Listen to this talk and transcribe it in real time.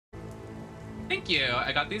Thank you.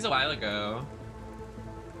 I got these a while ago.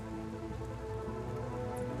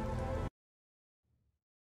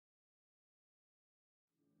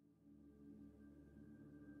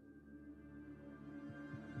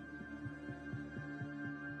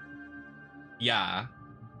 Yeah.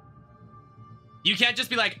 You can't just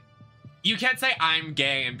be like, you can't say I'm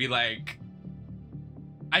gay and be like,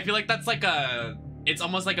 I feel like that's like a, it's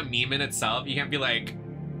almost like a meme in itself. You can't be like,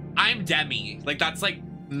 I'm Demi. Like, that's like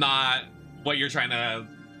not what you're trying to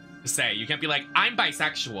say. You can't be like, I'm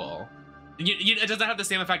bisexual. It doesn't have the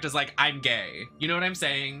same effect as like, I'm gay. You know what I'm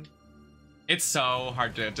saying? It's so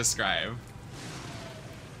hard to describe.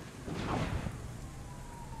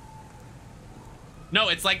 No,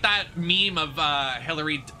 it's like that meme of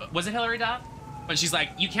Hillary, was it Hillary Duff? When she's like,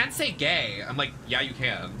 you can't say gay. I'm like, yeah, you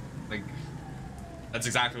can. Like, that's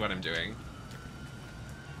exactly what I'm doing.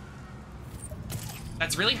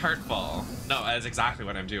 That's really hurtful. No, that's exactly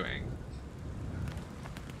what I'm doing.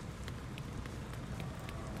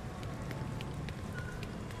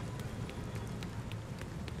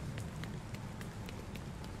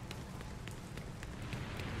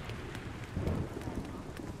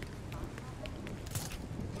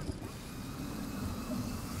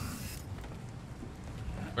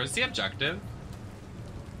 Where's the objective?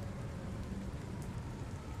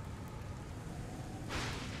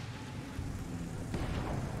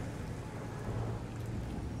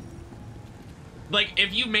 Like,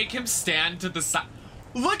 if you make him stand to the side.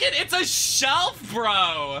 Look at, it's a shelf,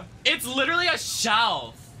 bro. It's literally a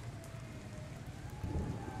shelf.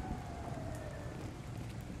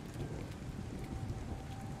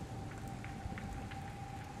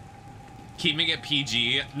 Keeping it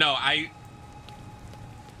PG. No, I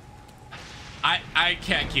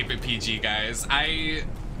can't keep it PG, guys. I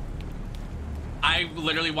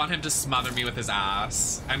literally want him to smother me with his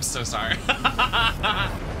ass. I'm so sorry.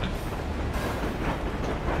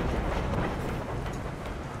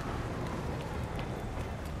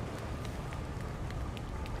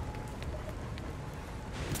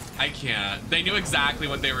 I can't. They knew exactly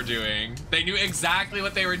what they were doing. They knew exactly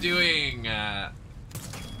what they were doing.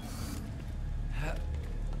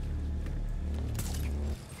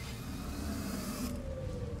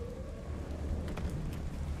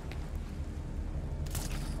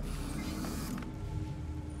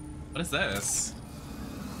 What is this?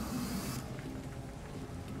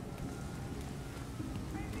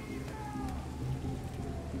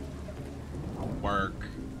 Work.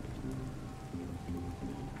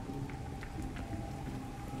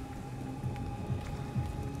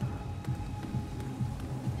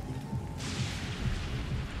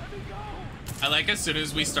 I like as soon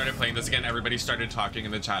as we started playing this again, everybody started talking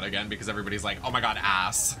in the chat again because everybody's like, oh my god,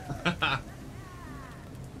 ass.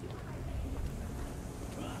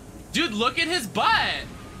 Dude, look at his butt.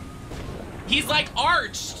 He's like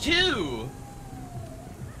arched too.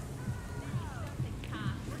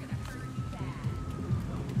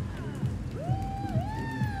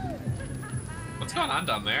 What's going on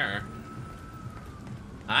down there?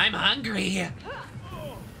 I'm hungry.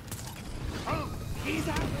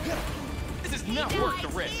 This is not worth the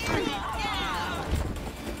risk.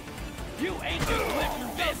 You ain't gonna lift your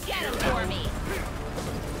fist here for me.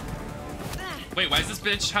 Wait, why does this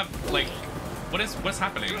bitch have like, what's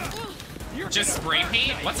happening? Just spray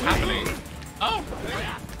paint? What's happening? Oh.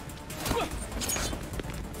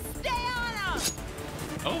 Stay on him.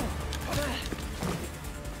 Oh.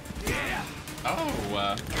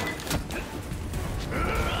 Oh.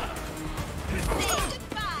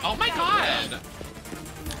 Oh my god.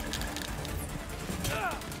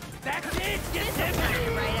 That's it. Get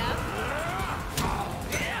him Right up.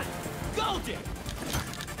 Yeah. Golden.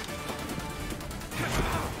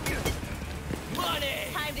 Money.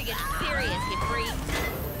 Time to get serious, you freak.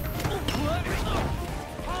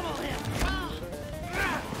 Pummel him.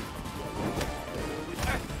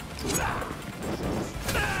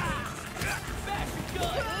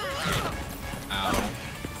 Ow.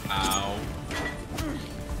 Ow.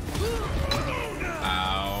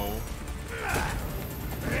 Ow.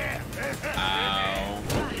 Ow.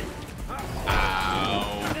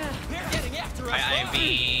 Ow. They're getting after us. Hi,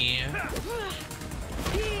 Ivy.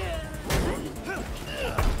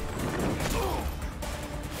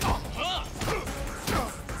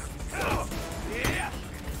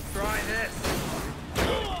 Try this.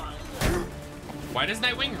 Why does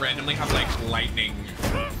Nightwing randomly have like lightning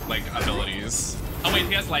like abilities? Oh wait,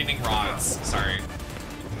 he has lightning rods. Sorry.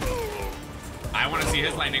 I want to see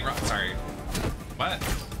his lightning rod. Sorry. What?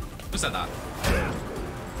 Who said that?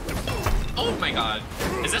 Oh my god.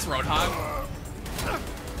 Is this Roadhog?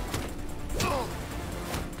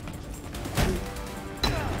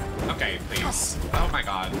 Okay, please. Oh my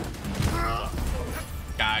god.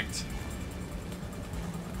 Gagged.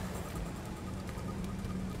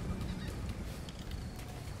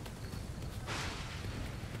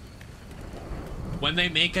 When they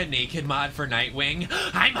make a naked mod for Nightwing,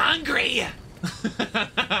 I'm hungry!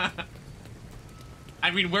 I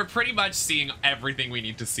mean, we're pretty much seeing everything we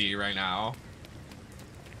need to see right now.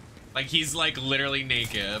 Like, he's like literally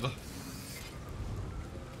naked.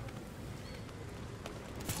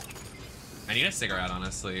 I need a cigarette,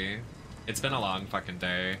 honestly. It's been a long fucking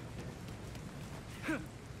day.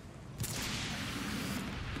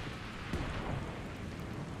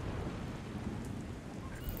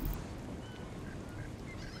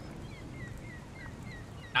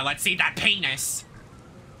 Now let's see that penis.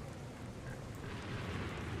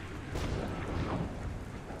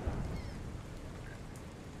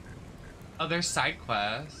 Oh, there's side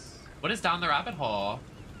quests. What is down the rabbit hole?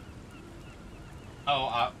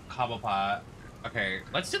 Oh, Cobblepot. Okay,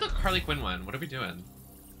 let's do the Harley Quinn one. What are we doing?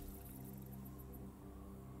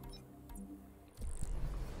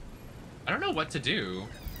 I don't know what to do.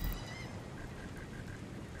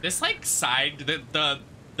 This like side, the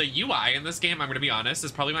UI in this game, I'm gonna be honest,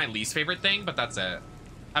 is probably my least favorite thing, but that's it.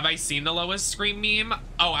 Have I seen the Lois Scream meme?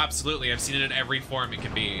 Oh, absolutely. I've seen it in every form it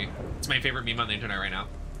can be. It's my favorite meme on the internet right now.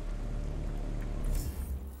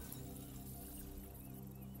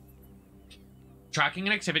 Tracking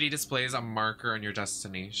an activity displays a marker on your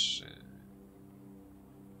destination.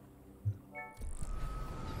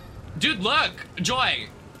 Dude, look! Joy!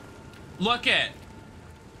 Look it!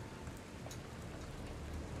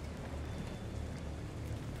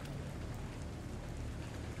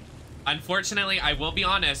 Unfortunately, I will be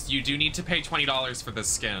honest, you do need to pay $20 for this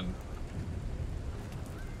skin.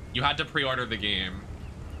 You had to pre-order the game.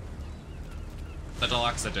 The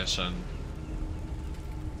deluxe edition.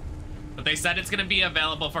 But they said it's gonna be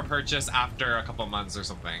available for purchase after a couple months or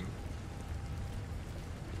something.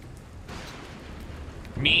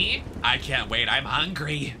 Me? I can't wait. I'm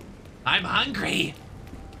hungry. I'm hungry.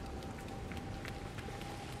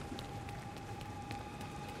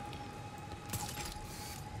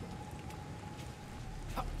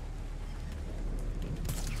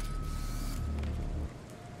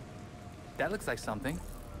 That looks like something.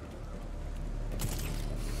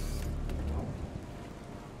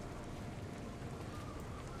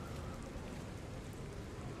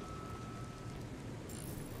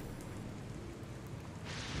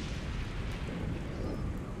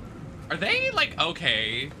 Are they like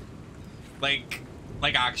okay? Like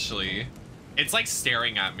actually, it's like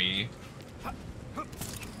staring at me.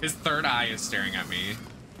 His third eye is staring at me.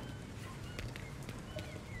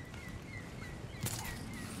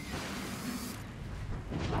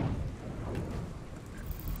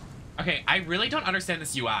 Okay, I really don't understand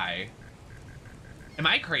this UI. Am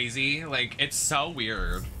I crazy? Like, it's so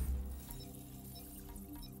weird.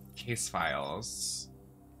 Case files.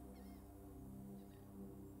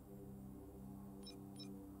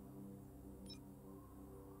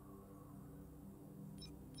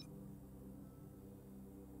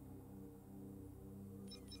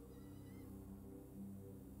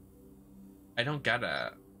 I don't get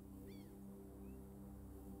it.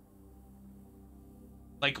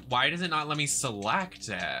 Like, why does it not let me select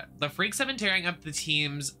it? The freaks have been tearing up the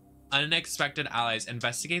team's unexpected allies,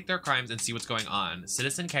 investigate their crimes and see what's going on.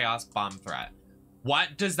 Citizen chaos, bomb threat.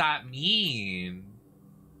 What does that mean?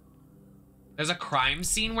 There's a crime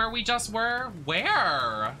scene where we just were?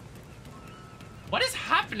 Where? What is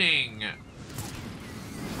happening?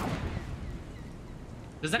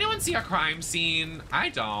 Does anyone see a crime scene? I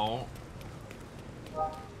don't.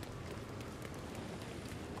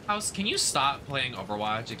 House, can you stop playing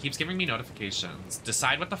Overwatch? It keeps giving me notifications.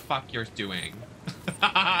 Decide what the fuck you're doing.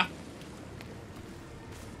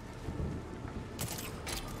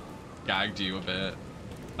 Gagged you a bit.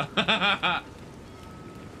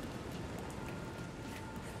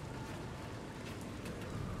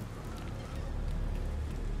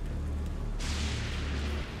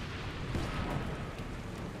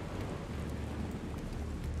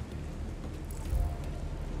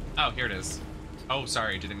 Oh, here it is. Oh,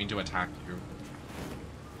 sorry, didn't mean to attack you.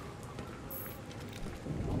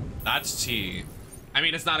 That's tea. I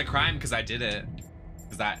mean, it's not a crime because I did it.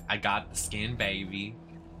 Because I got the skin, baby.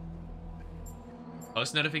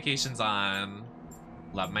 Post notifications on.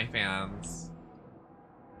 Love my fans.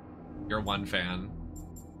 You're one fan.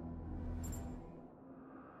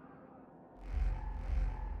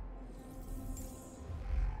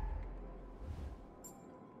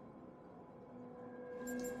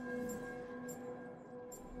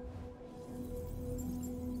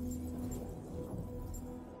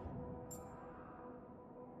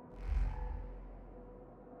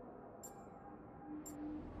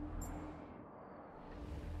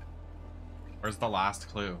 Where's the last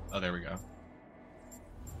clue? Oh, there we go.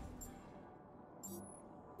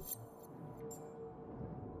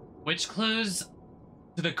 Which clues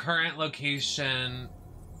to the current location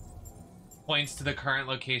points to the current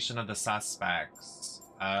location of the suspects?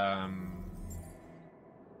 A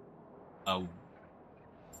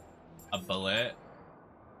bullet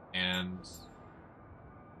and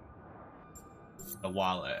the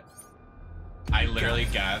wallet. I literally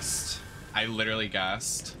guessed.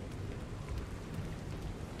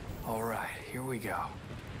 All right, here we go.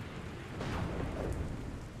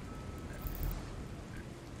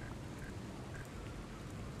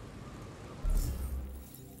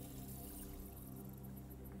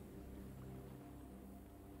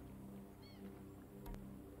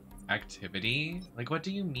 Activity? Like, what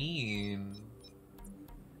do you mean?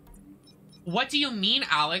 What do you mean,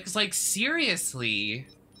 Alex? Like, seriously?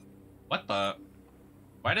 What the?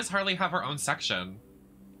 Why does Harley have her own section?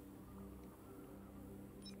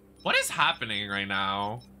 What is happening right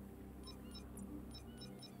now?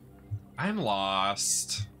 I'm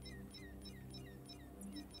lost.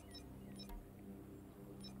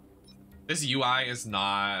 This UI is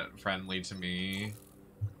not friendly to me.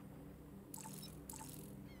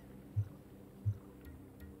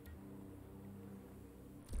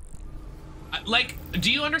 Like,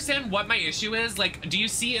 do you understand what my issue is? Like, do you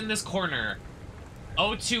see in this corner?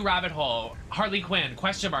 O2 rabbit hole, Harley Quinn,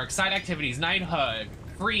 question mark, side activities, knighthood,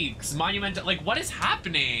 freaks, monumental, like, what is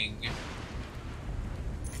happening?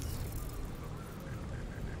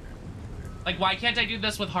 Like, why can't I do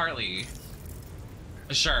this with Harley?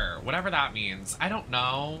 Sure, whatever that means. I don't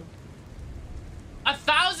know.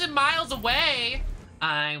 1,000 miles away!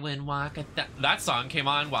 I would walk that song came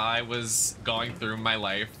on while I was going through my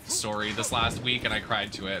life story this last week, and I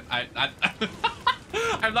cried to it.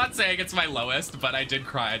 I'm not saying it's my lowest, but I did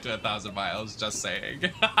cry to 1,000 miles, just saying.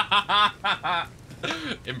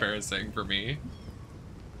 Embarrassing for me.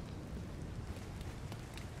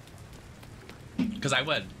 Because I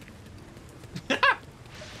would.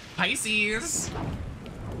 Pisces!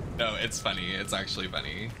 No, it's funny. It's actually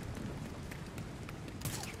funny.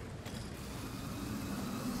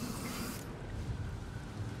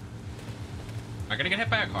 Am I gonna get hit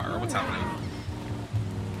by a car? What's happening?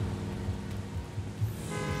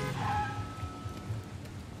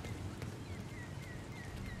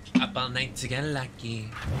 Up all night to get lucky.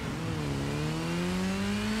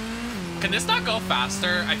 Can this not go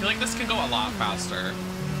faster? I feel like this can go a lot faster.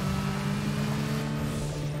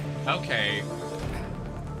 Okay.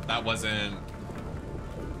 That wasn't...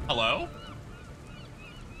 Hello?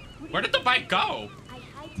 Where did the bike go? I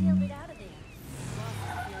hightailed it out of there. Lost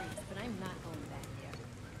the series, but I'm not going back there.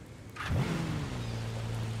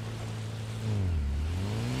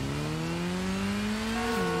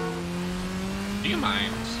 Do you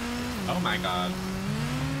mind? Oh my god.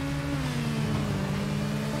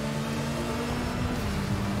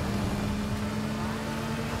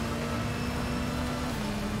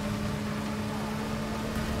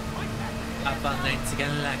 Up all night to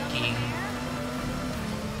get lucky.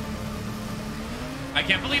 I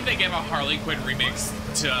can't believe they gave a Harley Quinn remix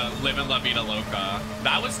to Livin' La Vida Loca.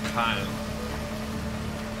 That was kind.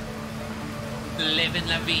 Livin'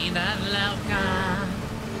 La Vida Loca.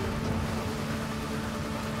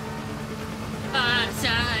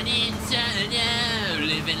 Outside, inside, out,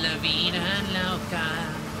 living la vida loca.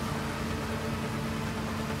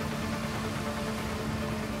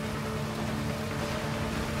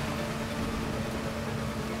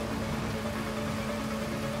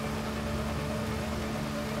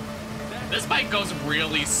 This bike goes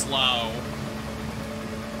really slow.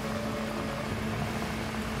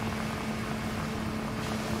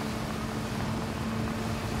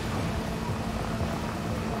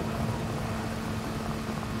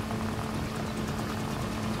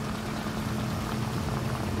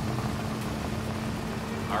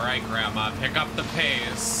 Alright, Grandma, pick up the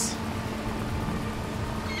pace.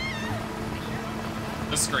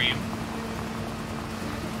 The scream.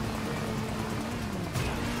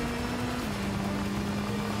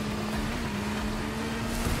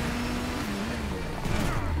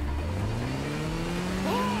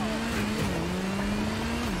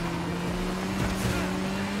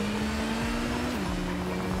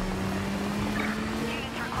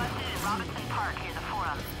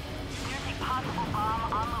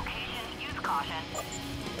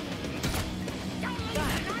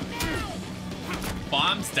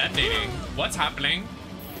 Detonating. What's happening?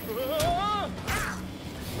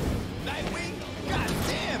 Nightwing? God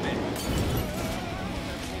damn it!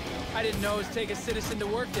 I didn't know it was take a citizen to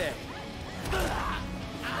work day.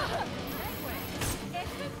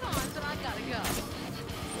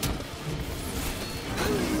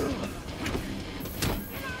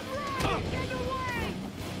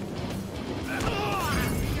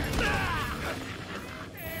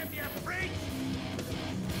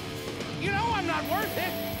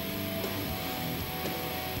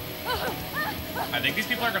 I think these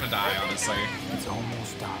people are gonna die, honestly. It's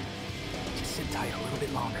almost done. Just sit tight a little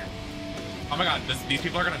bit longer. Oh my god, these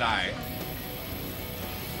people are gonna die.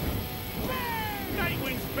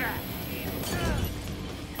 Nightwing's back.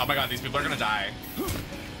 Oh my god, these people are gonna die.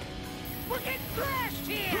 We're getting crashed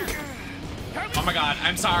here. Oh my god,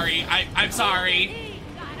 I'm sorry. I'm sorry.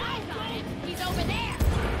 Got eyes on him. He's over there.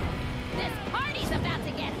 This party's about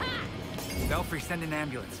to get hot. Belfry, send an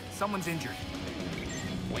ambulance. Someone's injured.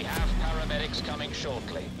 We have paramedics coming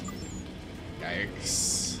shortly.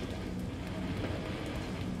 Yikes.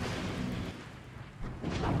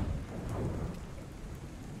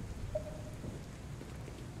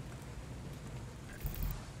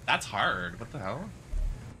 That's hard. What the hell?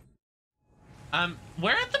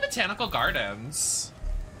 Where are the botanical gardens?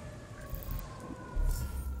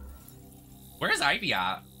 Where is Ivy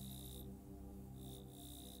at?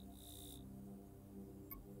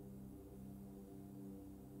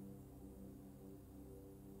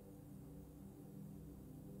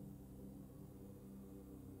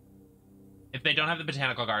 If they don't have the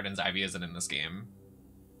botanical gardens, Ivy isn't in this game.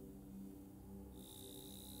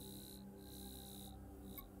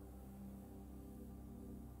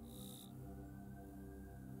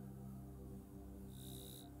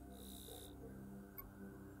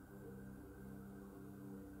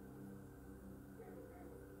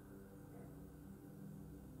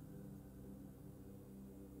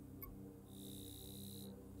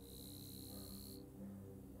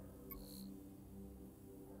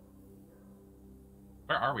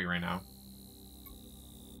 Where are we right now?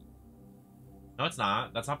 No, it's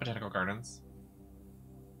not. That's not Botanical Gardens.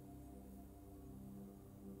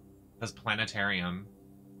 That's Planetarium.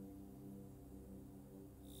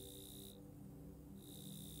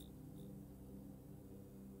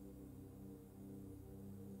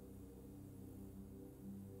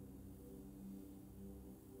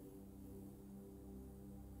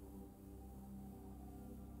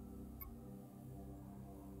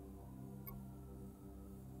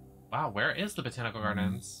 Wow, where is the Botanical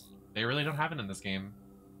Gardens? They really don't have it in this game.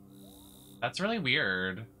 That's really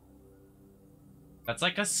weird. That's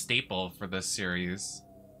like a staple for this series.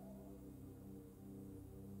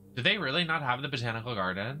 Do they really not have the Botanical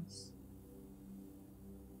Gardens?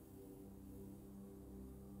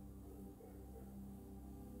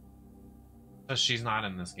 So she's not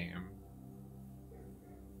in this game.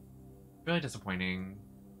 Really disappointing.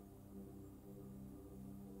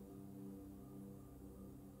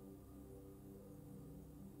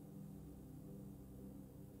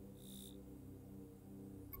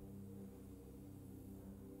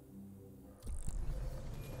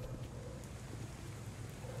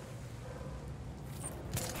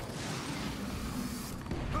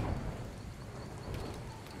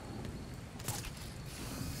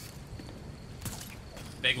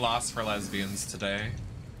 Big loss for lesbians today.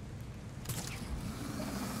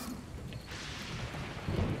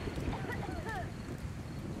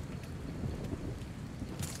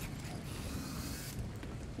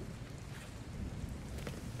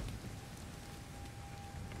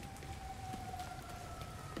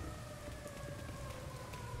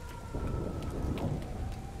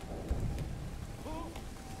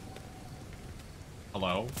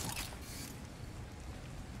 Hello?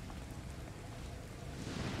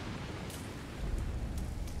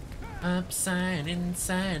 Upside,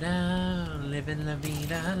 inside out, living la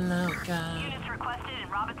vida loca. Units requested in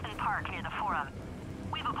Robinson Park near the Forum.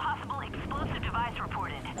 We have a possible explosive device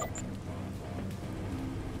reported.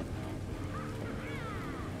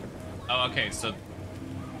 Oh, okay, so...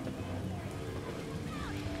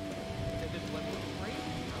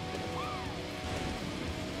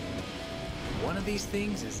 One of these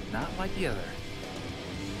things is not like the other.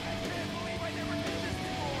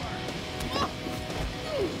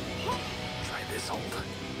 Try this hold.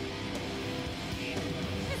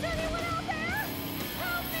 Is anyone out there?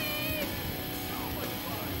 Help me!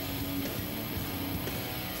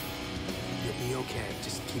 You'll be okay.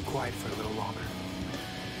 Just keep quiet for a little longer.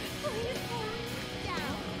 Please hold me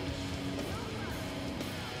down.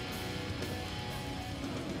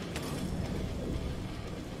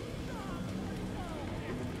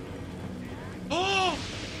 Oh!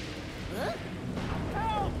 Huh?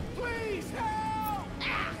 Help! Please help!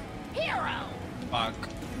 Ah! Hero! Fuck.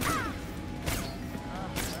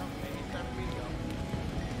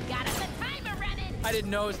 Got us a timer running! I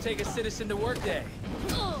didn't know it was take a citizen to work day.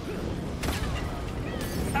 Ugh.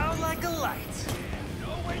 Out like a light.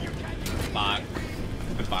 Fuck.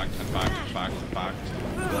 I'm fucked, I'm fucked, I'm fucked, I'm fucked.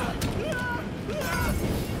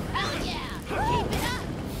 Hell yeah! Keep it up!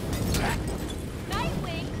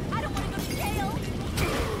 Nightwing! I don't want to go to jail!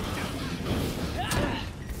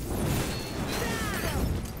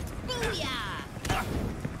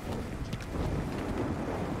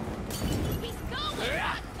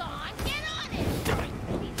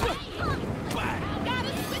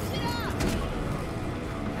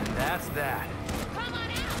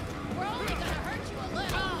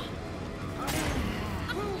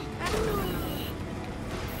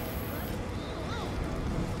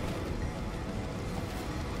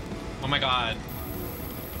 my god.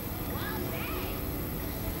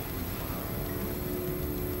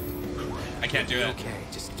 I can't do it. Okay,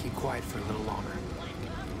 just keep quiet for a little longer.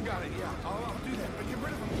 Got it, yeah. I'll do that, but get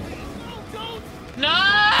rid of him, please. No, don't!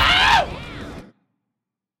 No!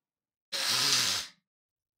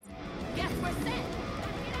 Yes, we're set.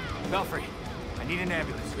 Belfry, I need an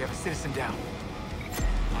ambulance. We have a citizen down.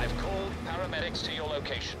 I've called paramedics to your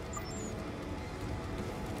location.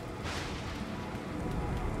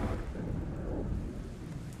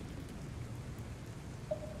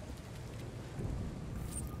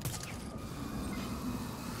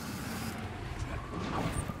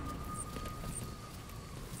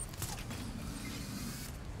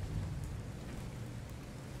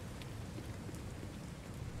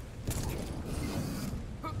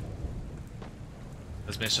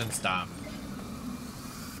 This mission's dumb.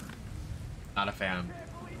 Not a fan.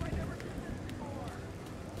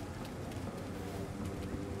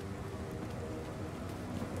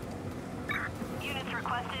 Units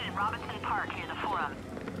requested in Robinson Park near the Forum.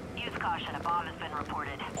 Use caution, a bomb has been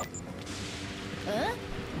reported. Huh?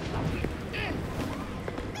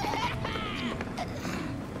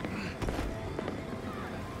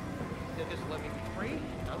 They'll just let me be free.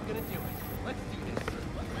 I'm gonna do it. Let's do this.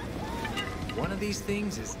 One of these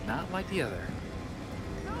things is not like the other.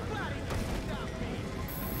 Nobody can stop me.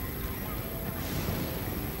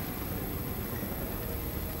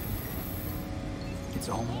 It's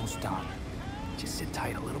almost done. Just sit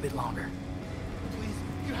tight a little bit longer. Please,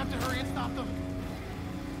 you have to hurry and stop them.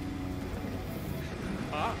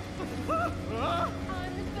 I'm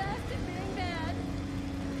the best at being bad.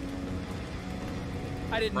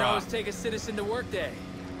 I didn't know it was take a citizen to work day.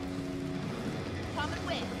 Come and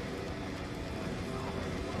win.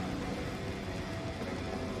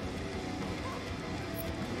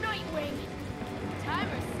 Nightwing.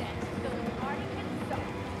 Timer set. So the party can start.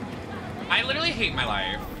 I literally hate my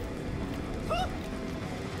life.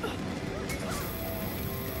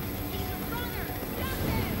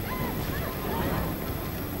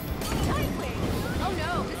 Oh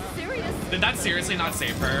no, this is serious. Did that seriously not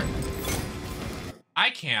save her? I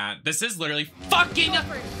can't. This is literally fucking.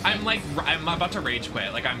 I'm like, I'm about to rage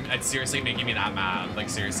quit. Like, it's seriously making me that mad. Like,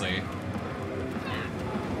 seriously.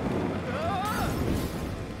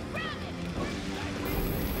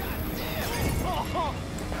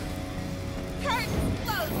 Curtain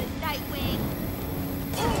closes, Nightwing.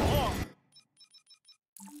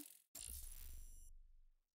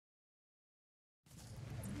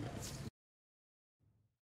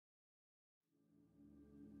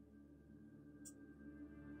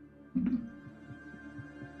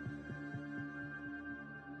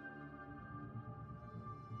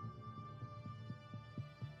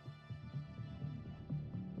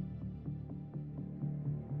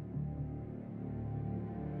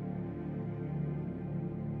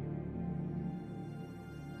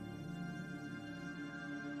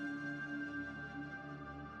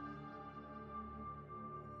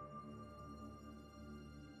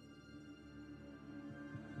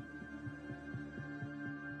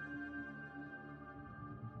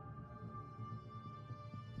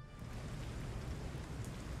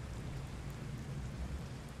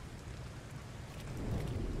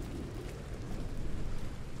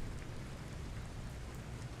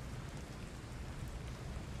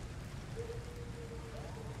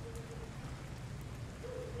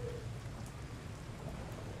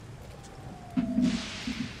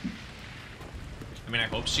 I mean, I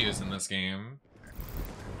hope she is in this game.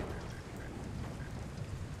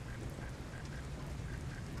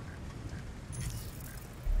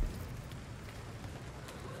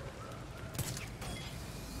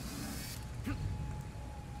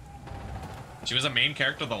 She was a main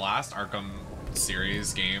character of the last Arkham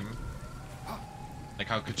series game. Like,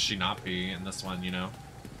 how could she not be in this one, you know?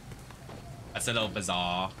 That's a little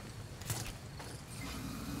bizarre.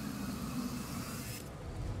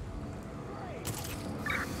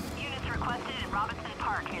 Units requested in Robinson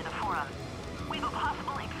Park near the Forum. We have a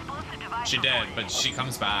possible explosive device. She did, reported. but she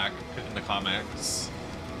comes back in the comics.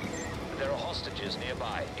 There are hostages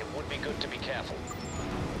nearby. It would be good to be careful.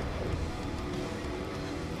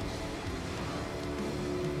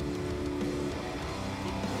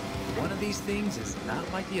 One of these things is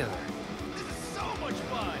not like the other. This is so much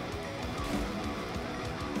fun.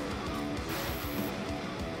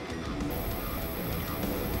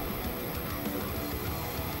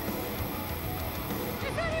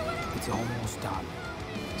 It's almost done.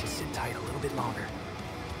 Just sit tight a little bit longer.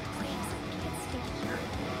 Please, I can't stay here.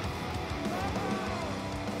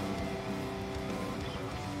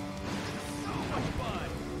 So much fun.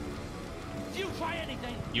 Do you try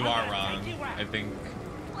anything? You I'm are gonna wrong. take you out. I think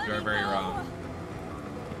You are very wrong.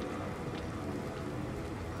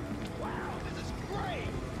 Wow, this is great!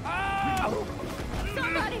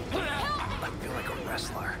 Somebody, help me! I feel like a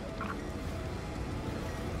wrestler.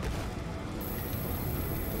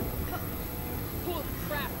 Holy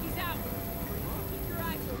crap, he's out! Keep your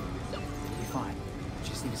eyes open. You'll be fine. You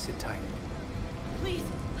just need to sit tight. Please,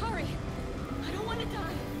 hurry! I don't want to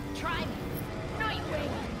die. Try me. Nightwing!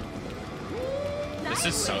 This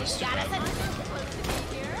is so stupid. I'm not supposed to be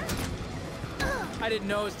here. I didn't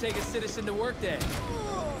know it was take a citizen to work day.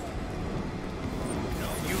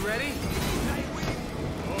 You ready?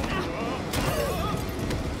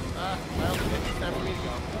 Well, it's time for me to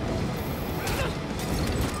go.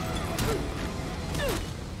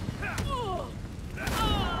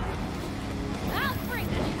 I'll bring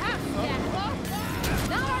the house down.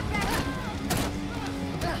 Now I'm back.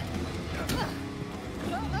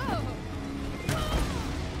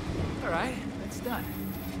 All right, that's done.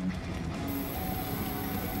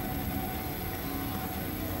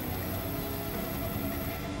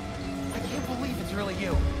 I can't believe it's really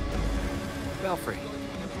you. Belfry,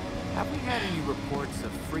 have we had any reports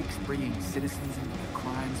of freaks bringing citizens into their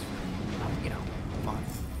crimes for,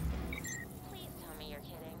 months? Please tell me you're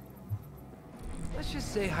kidding. Let's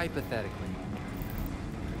just say hypothetically.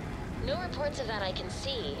 No reports of that I can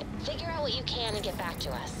see. Figure out what you can and get back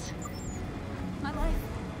to us. My life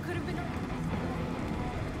could have been.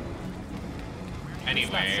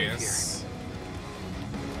 Anyways.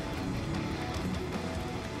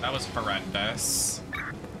 That was horrendous.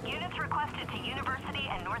 Units requested to University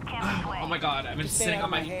and North Campus Way. Oh my god, I've been Just stay sitting out on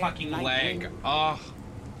my of my head, fucking Nightwing. leg. Oh.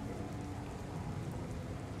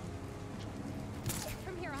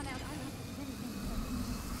 From here on out, I don't have anything.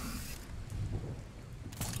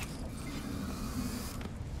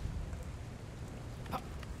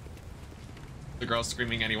 The girl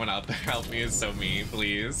screaming, anyone out there help me, is so me,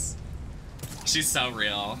 please. She's so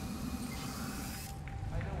real.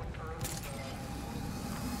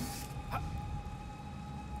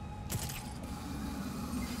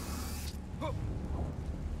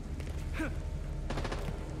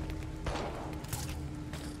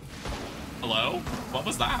 Hello? What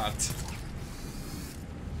was that?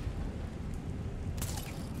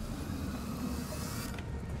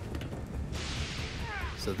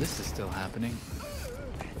 So this is still happening.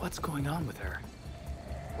 What's going on with her?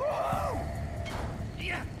 Whoa!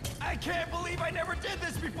 Yeah, I can't believe I never did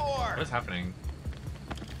this before! What is happening?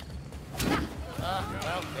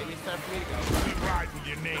 Well, maybe it's time for me to go. Keep right with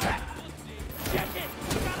your name. Check it!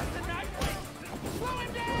 You got us the Nightwing! Slow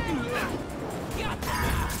him down!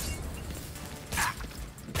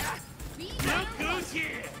 Look who's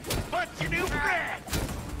here! What's your new friend?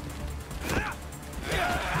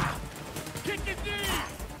 Kick his knees!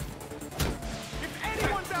 If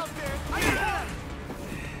anyone's out there, I can!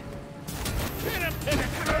 Hit him to the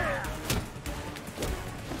ground!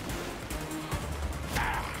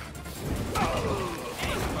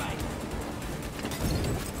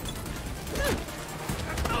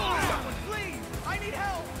 Someone, please! I need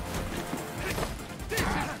help! This is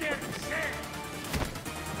getting sad!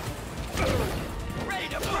 Ready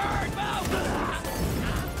to burn, mouth!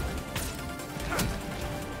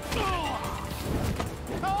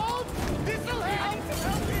 Hold! This'll help!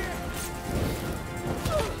 Help here!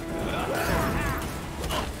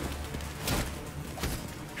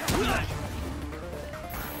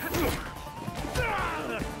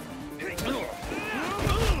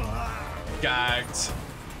 Gagged.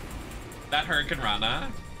 That Hurricane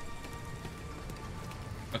Rana.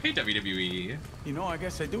 Okay, WWE. You know, I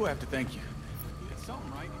guess I do have to thank you. It's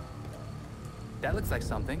something, right? That looks like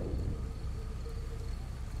something.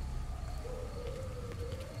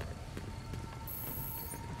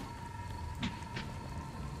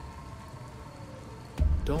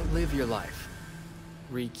 Don't live your life.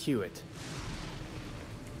 Re-cue it.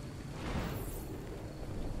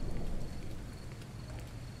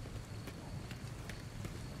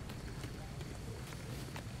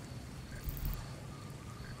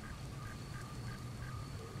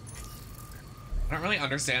 I don't really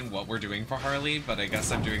understand what we're doing for Harley, but I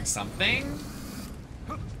guess I'm doing something.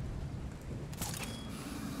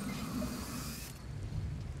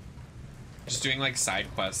 Just doing like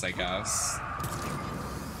side quests, I guess.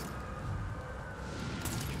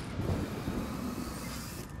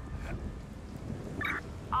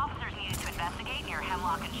 Officers needed to investigate near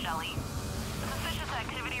Hemlock and Shelley. Suspicious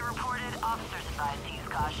activity reported. Officers advised to use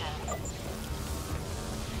caution.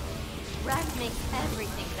 Rag makes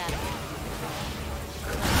everything better.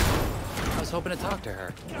 I was hoping to talk to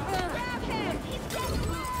her. Grab him! He's getting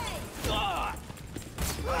away!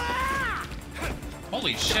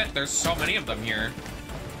 Holy shit, there's so many of them here.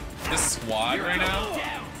 this squad right now?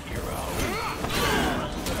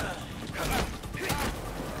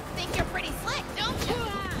 Think you're pretty slick, don't you?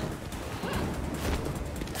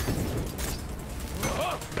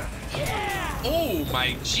 Oh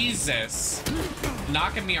my Jesus.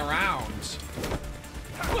 Knocking me around.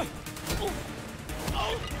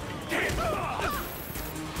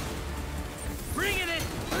 Bring it in.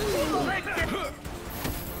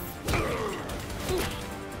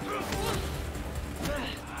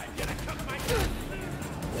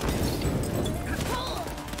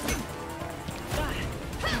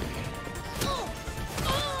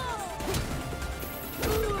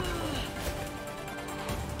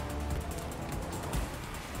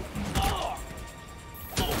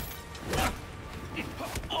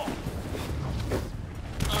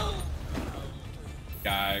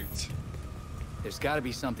 Gagged. There's got to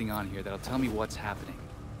be something on here that'll tell me what's happening.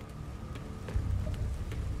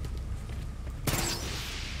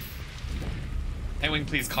 Nightwing,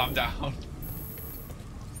 please calm down.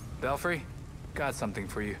 Belfry, got something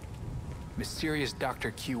for you. Mysterious Dr.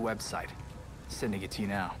 Q website. Sending it to you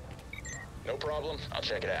now. No problem. I'll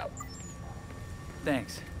check it out.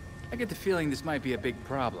 Thanks. I get the feeling this might be a big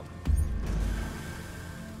problem.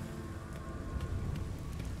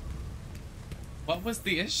 What was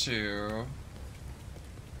the issue?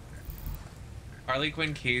 Harley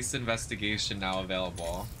Quinn case investigation now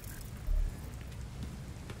available.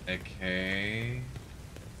 Okay.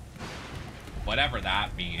 Whatever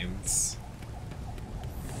that means.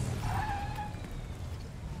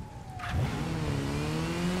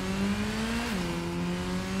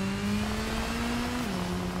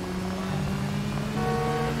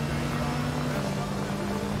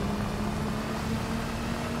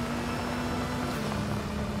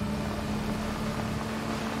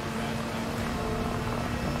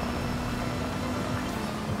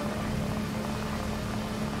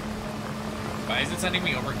 Why is it sending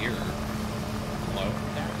me over here? Hello?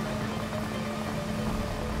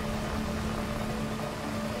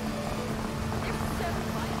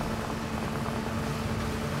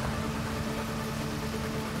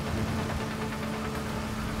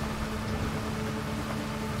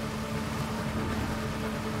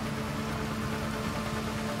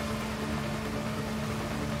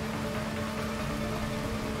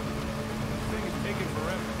 This thing is taking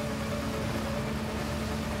forever.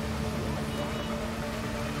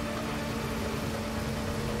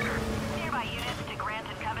 Nearby units to Grant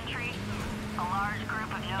and Coventry. A large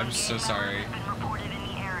group of known I'm so gang sorry. members have been reported in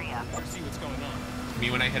the area. Let's see what's going on.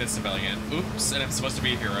 Me when I hit a civilian. Oops, and I'm supposed to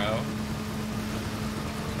be a hero.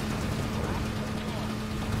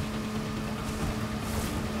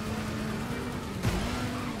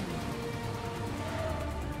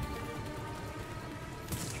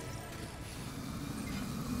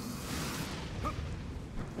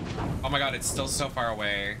 Oh my god, it's still so far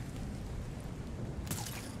away.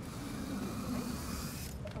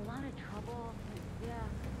 A lot of trouble. Yeah,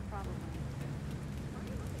 probably.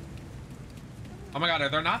 Oh my god, are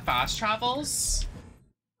there not fast travels?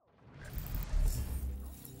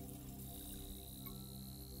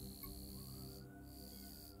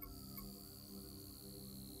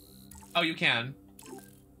 Oh, you can.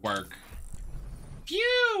 Work.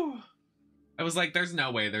 Phew! I was like, there's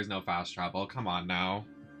no way there's no fast travel. Come on now.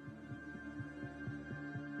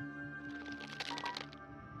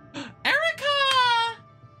 Erica!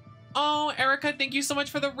 Oh, Erica, thank you so much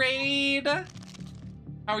for the raid. How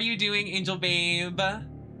are you doing, Angel Babe?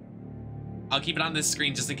 I'll keep it on this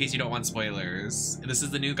screen just in case you don't want spoilers. This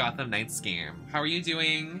is the new Gotham Knights game. How are you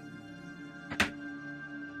doing?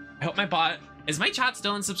 I hope my bot... Is my chat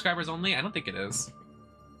still in subscribers only? I don't think it is.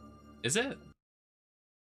 Is it?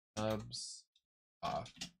 Subs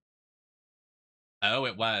off. Oh,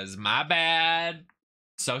 it was. My bad.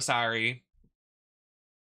 So sorry.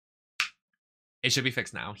 It should be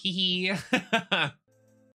fixed now. Hee hee.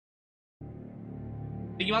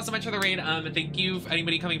 Thank you all so much for the raid. Thank you for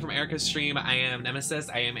anybody coming from Erica's stream. I am Nemesis.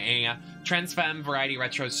 I am a trans femme variety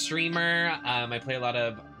retro streamer. I play a lot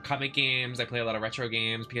of comic games. I play a lot of retro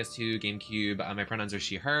games, PS2, GameCube. My pronouns are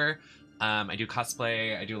she, her. I do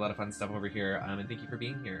cosplay. I do a lot of fun stuff over here. And thank you for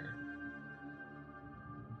being here.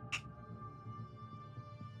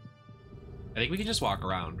 I think we can just walk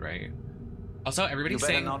around, right? Also, everybody's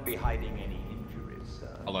saying... You better not be hiding any injuries,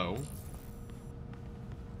 sir. Hello?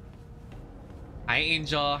 Hi,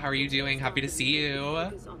 Angel. How are you doing? Happy to see you.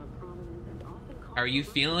 How are you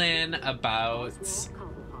feeling about...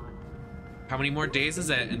 How many more days is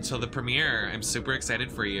it until the premiere? I'm super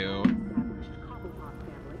excited for you.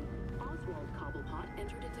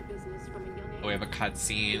 Oh, we have a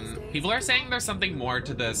cutscene. People are saying there's something more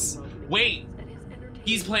to this. Wait!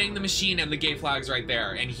 He's playing the machine and the gay flag's right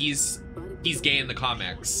there, and he's gay in the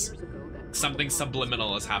comics. Something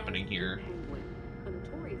subliminal is happening here. A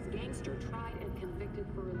notorious gangster tried and convicted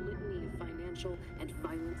for a litany of financial and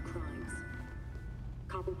violent crimes.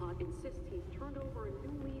 Cobblepot insists he's turned over a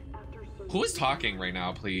new leaf after Who is talking right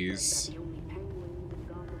now, please?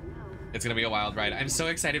 It's gonna be a wild ride. I'm so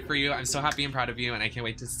excited for you. I'm so happy and proud of you, and I can't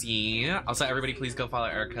wait to see. Also, everybody, please go follow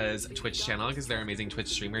Erica's Twitch channel because they're an amazing Twitch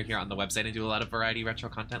streamer here on the website and do a lot of variety retro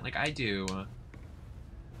content like I do.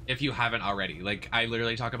 If you haven't already, like, I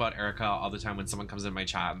literally talk about Erica all the time when someone comes in my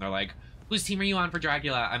chat and they're like, "Whose team are you on for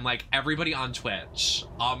Dracula?" I'm like, everybody on Twitch,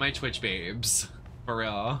 all my Twitch babes, for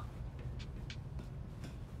real.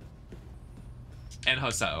 And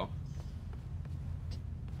Hoso,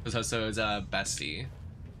 because Hoso is a bestie.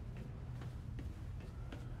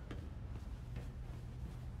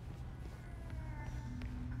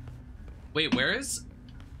 Wait, where is...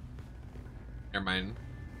 Never mind.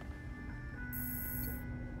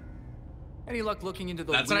 Any luck looking into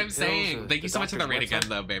the... That's what I'm saying. Thank you so much for the raid again,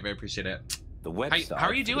 though, babe. I appreciate it. The website. How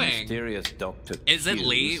are you doing? Mysterious Dr. Is it Q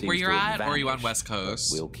late where seems you're to have at, or are you on vanished, West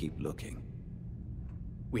Coast? but we'll keep looking.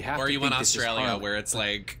 We have or are to you in think this is Australia, Harley. where it's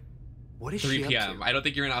like What is 3 she up p.m.? to? I don't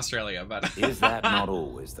think you're in Australia, but... Is that not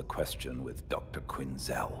always the question with Dr.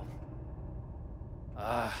 Quinzel?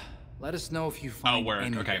 Let us know if you Oh, find word.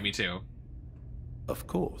 anything. Okay, me too. Of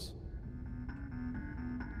course.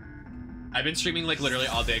 I've been streaming like literally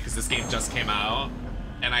all day because this game just came out,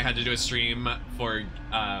 and I had to do a stream for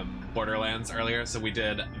Borderlands earlier, so we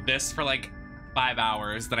did this for like 5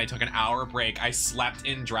 hours, then I took an hour break, I slept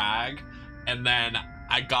in drag, and then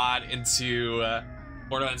I got into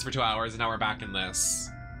Borderlands for 2 hours, and now we're back in this.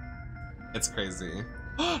 It's crazy.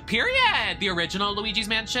 Period! The original Luigi's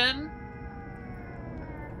Mansion?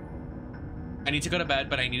 I need to go to bed,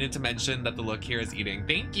 but I needed to mention that the look here is eating.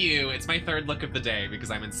 Thank you! It's my 3rd look of the day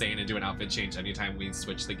because I'm insane and do an outfit change anytime we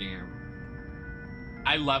switch the game.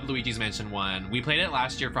 I love Luigi's Mansion 1. We played it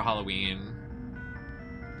last year for Halloween.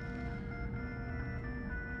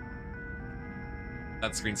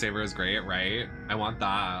 That screensaver is great, right? I want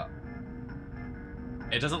that.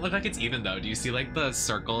 It doesn't look like it's even though. Do you see like the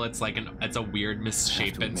circle? It's like it's a weird I misshapen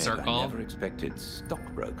have to admit, circle. I never expected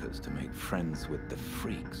stockbrokers to make friends with the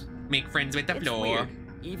freaks. Make friends with the It's floor. weird,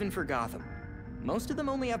 even for Gotham. Most of them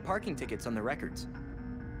only have parking tickets on their records.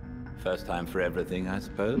 First time for everything, I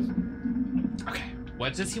suppose. Okay,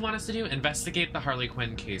 what does he want us to do? Investigate the Harley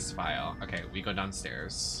Quinn case file. Okay, we go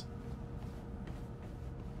downstairs.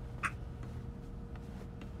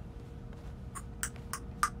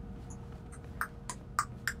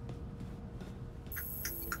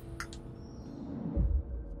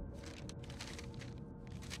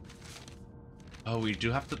 Oh, we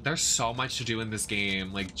do have to... There's so much to do in this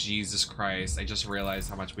game. Like, Jesus Christ. I just realized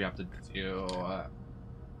how much we have to do.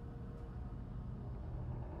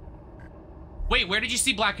 Wait, where did you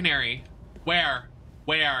see Black Canary? Where?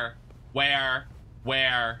 Where? Where?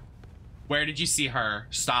 Where? Where did you see her?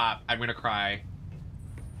 Stop. I'm gonna cry.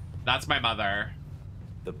 That's my mother.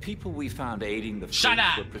 The people we found aiding the Shut freaks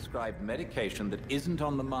up! were prescribed medication that isn't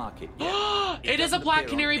on the market yet. It is a doesn't Black appear on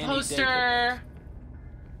Canary any poster! database.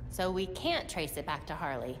 So we can't trace it back to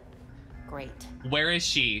Harley. Great. Where is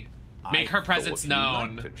she? Make her presence thought you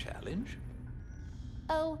known. liked a challenge.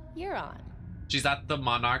 Oh, you're on. She's at the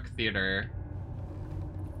Monarch Theater.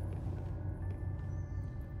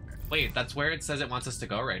 Wait, that's where it says it wants us to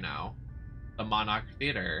go right now. The Monarch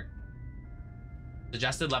Theater.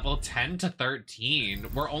 Suggested level 10 to 13.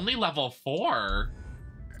 We're only level 4.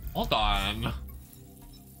 Hold on.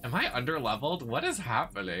 Am I under-leveled? What is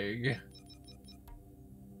happening?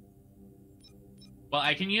 Well,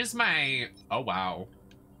 I can use my... Oh, wow.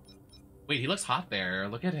 Wait, he looks hot there.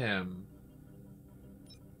 Look at him.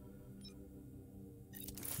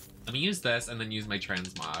 Let me use this and then use my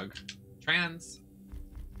transmog. Trans.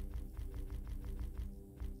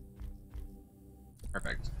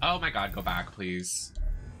 Perfect. Oh my god, go back, please.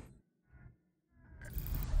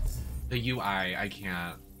 The UI, I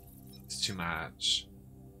can't. It's too much.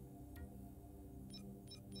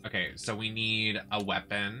 Okay, so we need a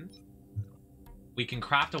weapon. We can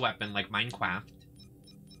craft a weapon like Minecraft.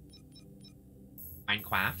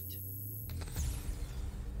 Minecraft.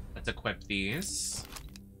 Let's equip these.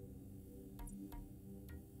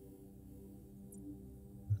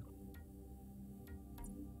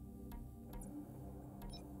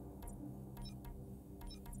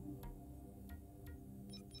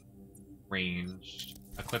 Range.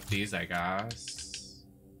 Equip these, I guess.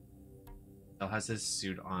 Still has his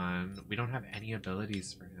suit on. We don't have any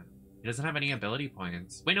abilities for him. He doesn't have any ability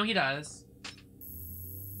points. Wait, no, he does.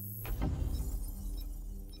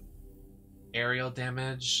 Aerial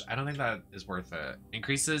damage. I don't think that is worth it.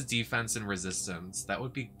 Increases defense and resistance. That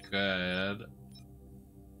would be good.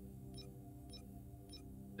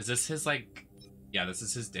 Is this his, like... Yeah, this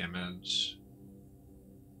is his damage.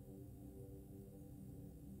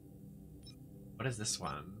 What is this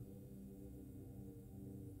one?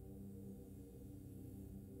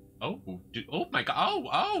 Oh, oh my god.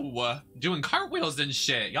 Oh, doing cartwheels and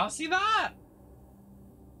shit. Y'all see that?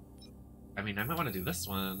 I mean, I might want to do this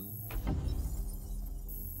one.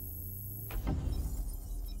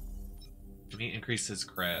 Let me increase his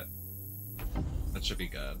crit. That should be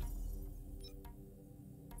good.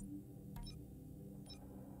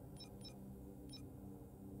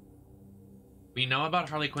 We know about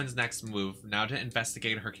Harley Quinn's next move. Now to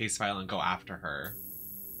investigate her case file and go after her.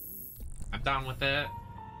 I'm down with it.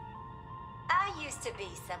 I used to be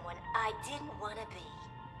someone I didn't want to be.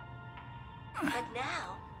 But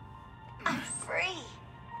now, I'm free.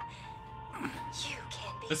 You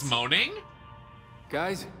can be. This moaning?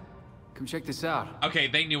 Guys, come check this out. Okay,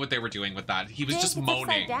 they knew what they were doing with that. He was just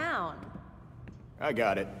moaning. Down. I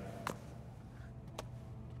got it.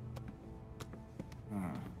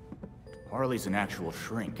 Harley's an actual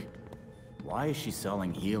shrink. Why is she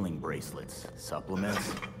selling healing bracelets?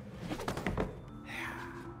 Supplements?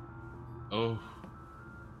 Oh.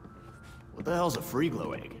 What the hell's a free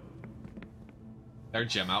glow egg? Their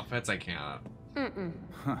gym outfits? I can't.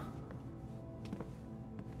 Huh.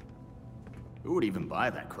 Who would even buy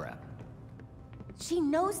that crap? She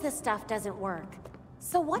knows this stuff doesn't work.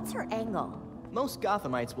 So what's her angle? Most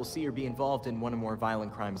Gothamites will see her be involved in one or more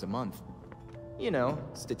violent crimes a month. You know,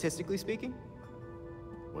 statistically speaking.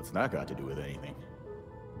 What's that got to do with anything?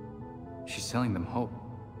 She's selling them hope.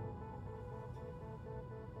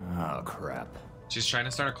 Oh, crap. She's trying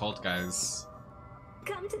to start a cult, guys.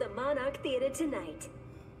 Come to the Monarch Theater tonight.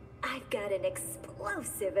 I've got an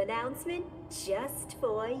explosive announcement just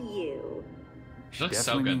for you. She looks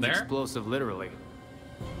so good there. Explosive, literally.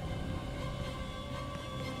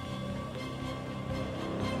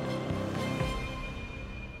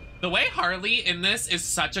 The way Harley in this is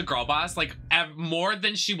such a girl boss, like more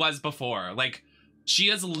than she was before. Like,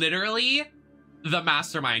 she is literally the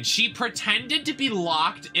mastermind. She pretended to be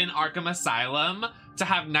locked in Arkham Asylum to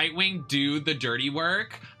have Nightwing do the dirty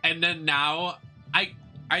work, and then now I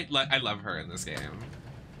love her in this game.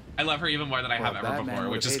 I love her even more than I have ever before,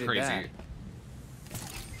 which is crazy. That.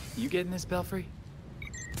 You getting this, Belfry?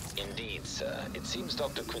 Indeed, sir. It seems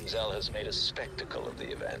Dr. Quinzel has made a spectacle of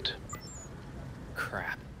the event.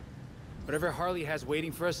 Crap. Whatever Harley has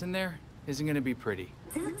waiting for us in there isn't gonna be pretty.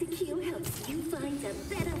 Dr. Q helps you find a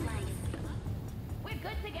better life. We're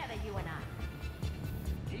good together, you and I.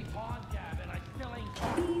 Keep on, Gavin. I still ain't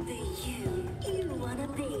Be the you wanna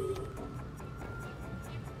be.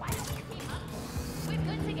 Why don't we team up? We're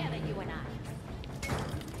good together, you and I.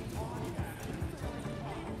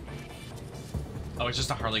 Oh, it's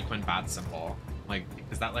just a Harley Quinn bat symbol. Like,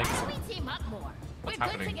 is that like... Why don't we team up more? What's We're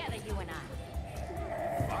happening? good together, you and I.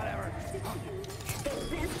 Whatever.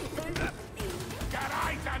 Got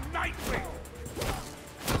eyes on Nightwing.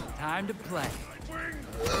 Time to play.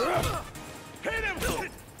 Hit him!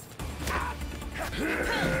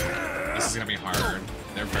 This is gonna be hard.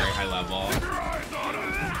 They're very high level.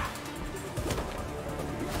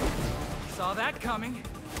 Saw that coming.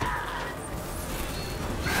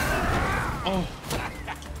 Oh.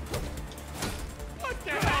 What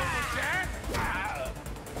the hell was that?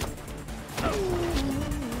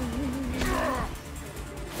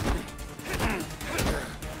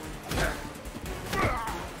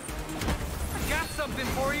 I got something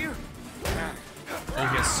for you. Oh,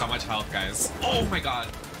 he has so much health, guys. Oh my god.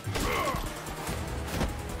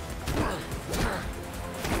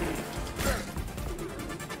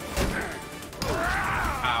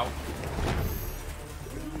 Ow.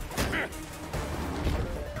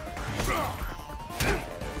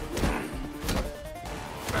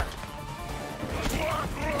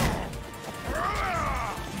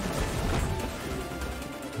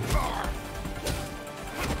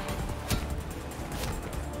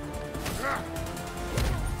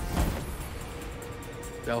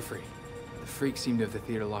 Belfry, the freaks seem to have the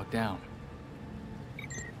theater locked down.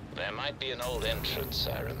 There might be an old entrance,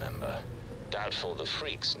 I remember. Doubtful the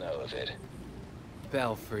freaks know of it.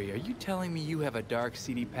 Belfry, are you telling me you have a dark,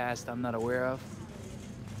 seedy past I'm not aware of?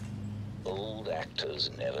 Old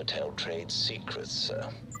actors never tell trade secrets, sir.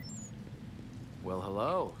 Well,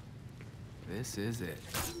 hello. This is it.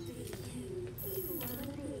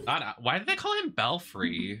 God, why did they call him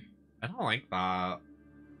Belfry? I don't like that.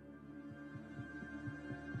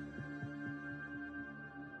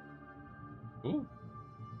 Ooh.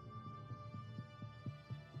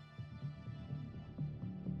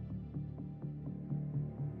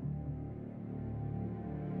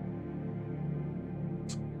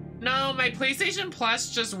 my PlayStation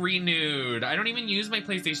Plus just renewed. I don't even use my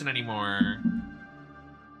PlayStation anymore.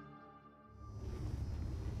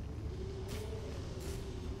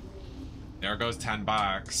 There goes $10.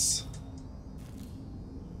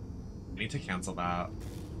 I need to cancel that.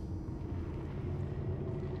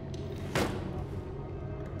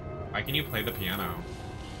 Why can you play the piano?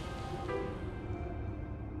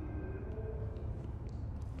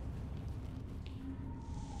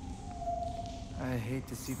 I hate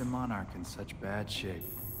to see the Monarch in such bad shape.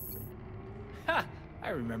 Ha! I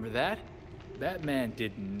remember that. That man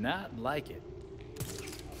did not like it.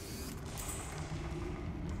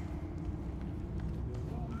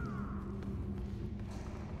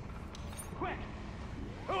 Quick!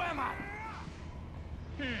 Who am I?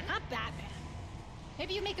 Not Batman.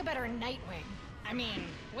 Maybe you make a better Nightwing. I mean,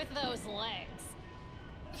 with those legs.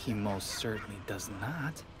 He most certainly does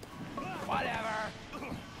not. Whatever.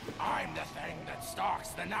 I'm the thing that stalks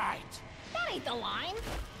the night. That ain't the line.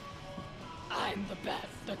 I'm the bat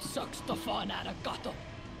that sucks the fun out of Gotham.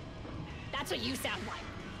 That's what you sound like.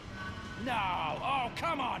 No! Oh,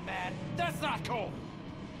 come on, man! That's not cool!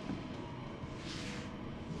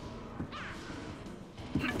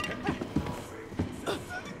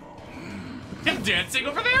 Him dancing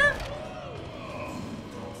over there?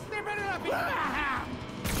 There better not be...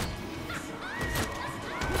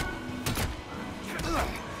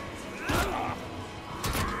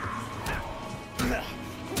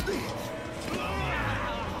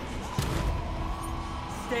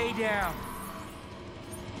 Stay down.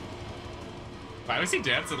 Why was he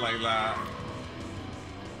dancing like that?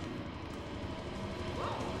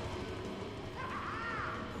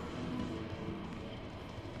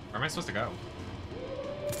 Where am I supposed to go?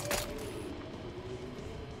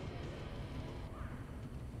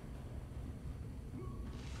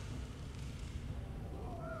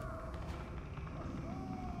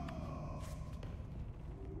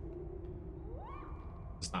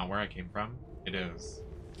 It's not where I came from. It is.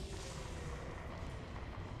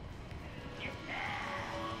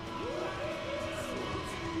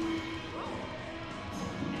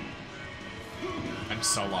 I'm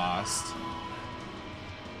so lost.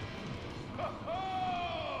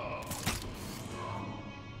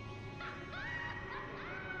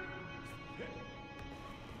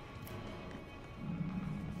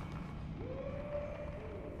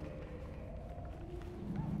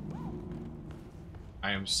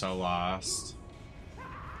 I am so lost.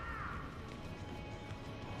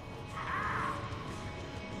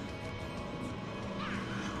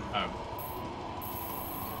 Oh.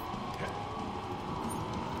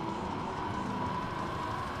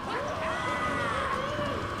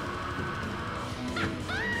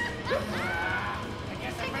 I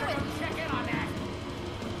guess I better go check in on that.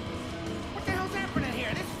 What the hell's happening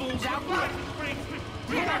here? This fool's out front.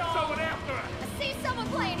 We got someone after us. I see someone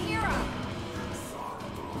playing hero.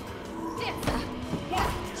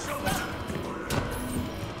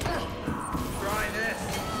 Try this.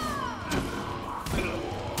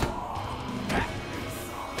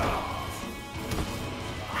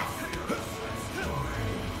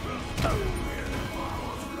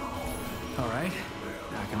 All right,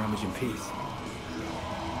 now I can rummage in peace.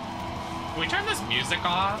 Can we turn this music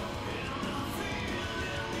off?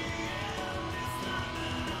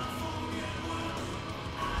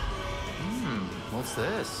 What's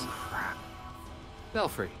this? Crap.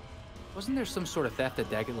 Belfry, wasn't there some sort of theft at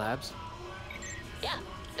Daggett Labs? Yeah,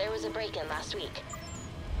 there was a break-in last week.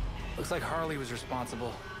 Looks like Harley was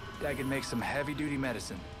responsible. Daggett makes some heavy-duty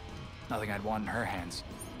medicine. Nothing I'd want in her hands.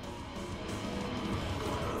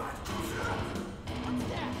 What's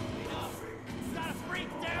that? Got a freak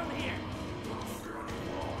down here.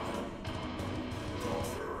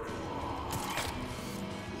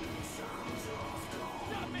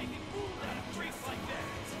 Stop making fools out of freaks like that.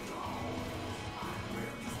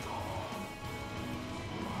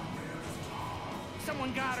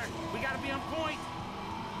 Someone got her. We gotta be on point.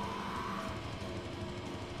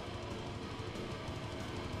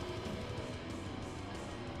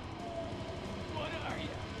 What are you,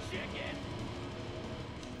 chicken?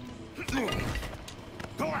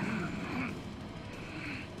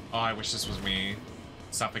 Oh, I wish this was me.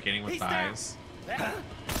 Suffocating with thighs.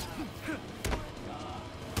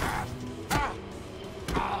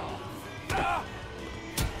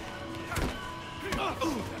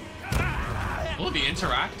 Oh, the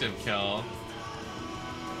interactive kill.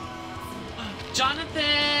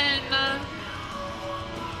 Jonathan!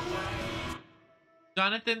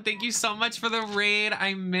 Jonathan, thank you so much for the raid.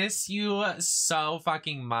 I miss you so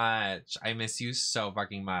fucking much. I miss you so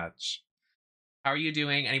fucking much. How are you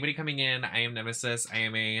doing? Anybody coming in? I am Nemesis. I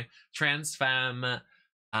am a trans femme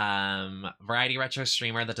variety retro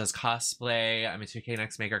streamer that does cosplay. I'm a 2K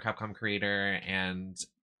Next maker, Capcom creator, and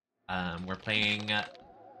we're playing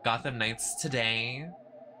Gotham Knights today.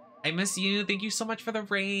 I miss you. Thank you so much for the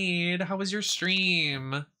raid. How was your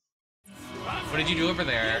stream? What did you do over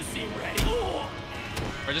there?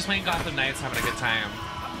 We're just playing Gotham Knights, having a good time.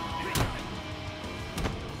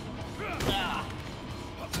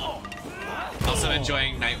 Also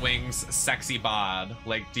enjoying Nightwing's sexy bod.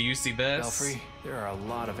 Like, do you see this? Belfry, there are a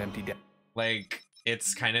lot of empty like,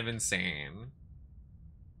 it's kind of insane.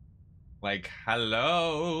 Like,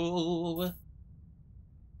 hello.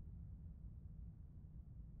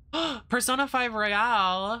 Persona 5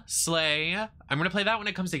 Royale, slay. I'm gonna play that when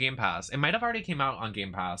it comes to Game Pass. It might have already came out on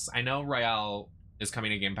Game Pass. I know Royale is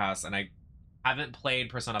coming to Game Pass, and I haven't played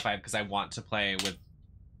Persona 5 because I want to play with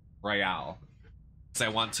Royale. Because I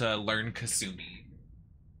want to learn Kasumi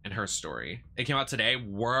and her story. It came out today.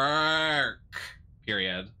 Work.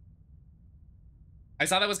 Period. I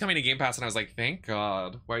saw that was coming to Game Pass, and I was like, thank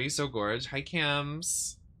God. Why are you so gorge? Hi,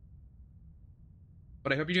 Cams.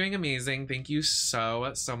 But I hope you're doing amazing. Thank you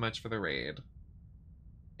so much for the raid.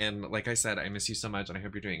 And like I said, I miss you so much, and I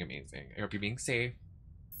hope you're doing amazing. I hope you're being safe.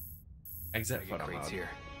 Exit photo mode. Here.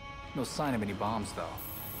 No sign of any bombs, though.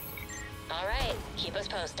 All right, keep us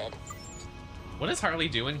posted. What is Harley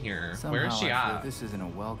doing here? Somehow Where is she I feel at? this isn't a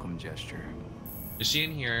welcome gesture. Is she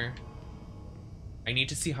in here? I need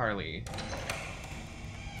to see Harley.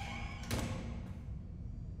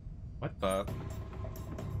 What the?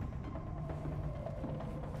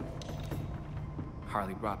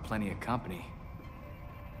 Harley brought plenty of company.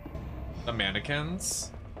 The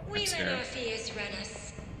mannequins? We let our fears run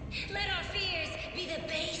us. Let our fears be the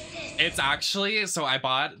basis. It's actually, so I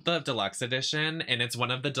bought the deluxe edition, and it's one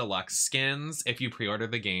of the deluxe skins if you pre-order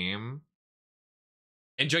the game.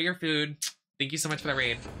 Enjoy your food. Thank you so much for the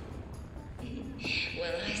raid.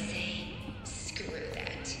 Well, I say, screw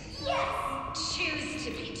that. Yes! Choose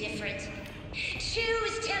to be different.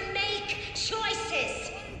 Choose to make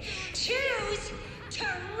choices. Choose to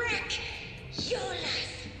wreck your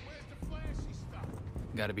life.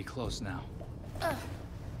 Gotta be close now.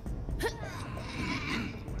 Stop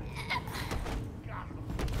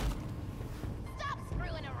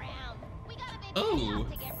screwing around. We got a big Ooh.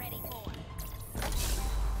 job to get ready for.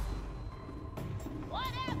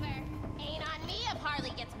 Whatever. Ain't on me if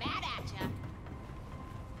Harley gets mad at ya.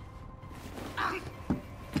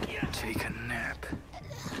 Take a nap.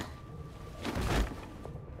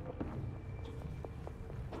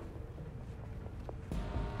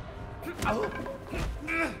 Oh.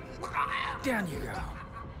 Down you go.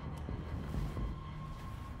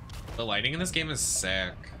 The lighting in this game is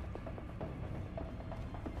sick.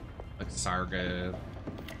 Like, so good.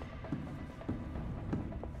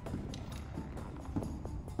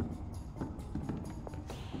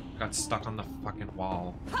 Got stuck on the fucking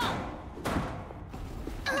wall.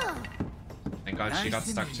 Thank God she got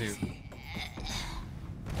stuck too.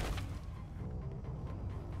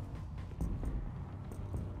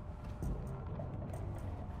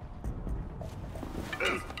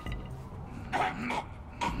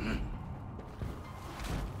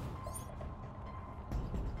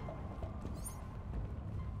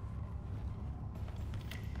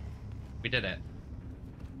 We did it.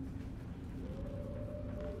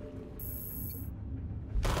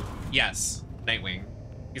 Yes, Nightwing.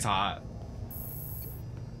 He's hot.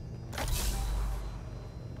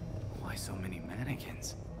 Why so many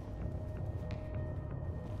mannequins?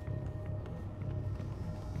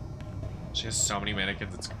 She has so many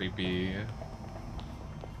mannequins, it's creepy.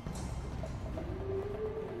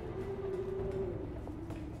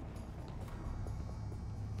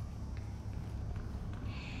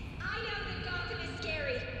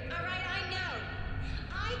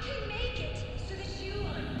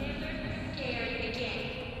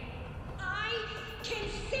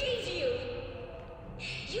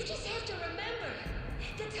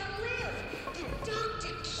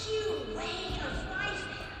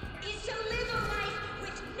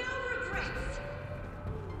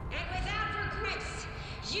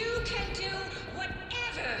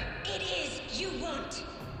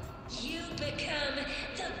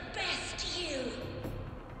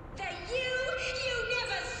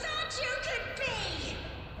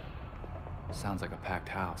 Sounds like a packed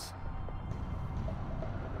house.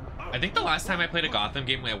 I think the last time I played a Gotham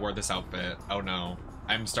game, I wore this outfit. Oh no.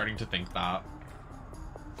 I'm starting to think that.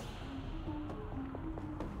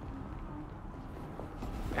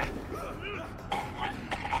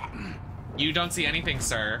 You don't see anything,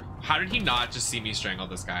 sir. How did he not just see me strangle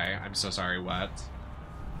this guy? I'm so sorry, what?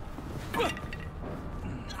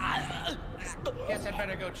 Guess I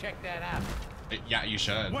better go check that out. Yeah, you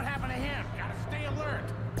should. What happened to him? Gotta stay alert.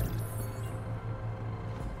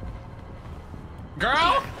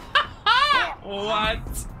 Girl? What?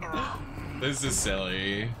 This is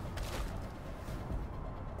silly.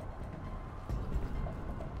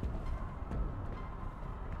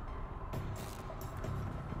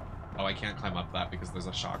 Oh, I can't climb up that because there's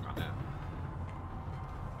a shock on it.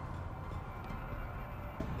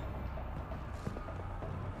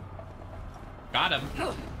 Got him.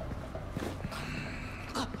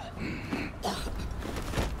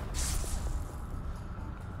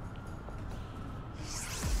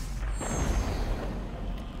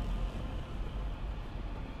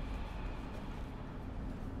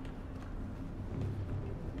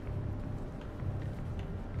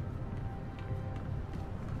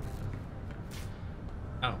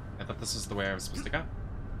 Oh, I thought this was the way I was supposed to go.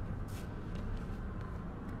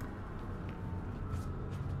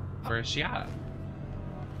 Where is she at?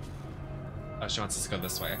 Oh, she wants us to go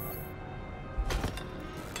this way.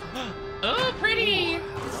 Oh, pretty! Ooh,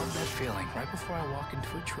 I love that feeling right before I walk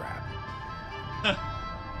into a trap.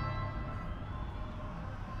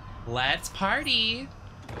 Let's party!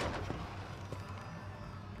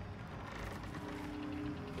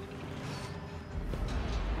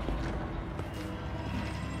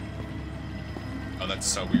 Oh, that's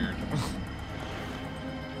so weird.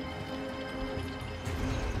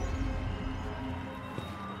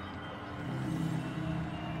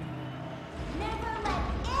 Never let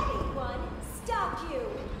anyone stop you.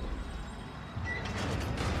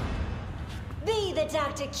 Be the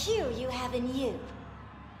Dr. Q you have in you.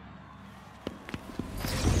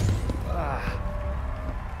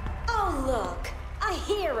 Oh, look. A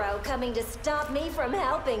hero coming to stop me from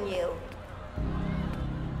helping you.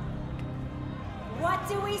 What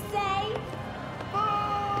do we say?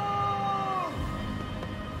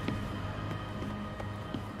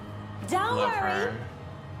 Don't Love worry. her.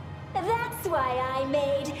 That's why I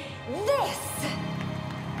made this.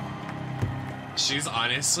 She's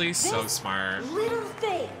honestly so smart. Little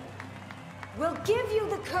thing will give you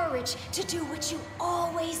the courage to do what you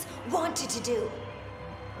always wanted to do.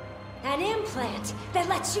 An implant that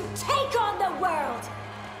lets you take on the world.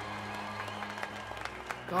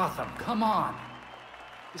 Gotham, come on.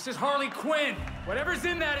 This is Harley Quinn. Whatever's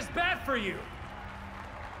in that is bad for you.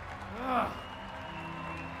 Ugh.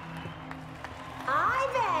 I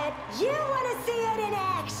bet you want to see it in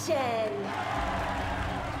action.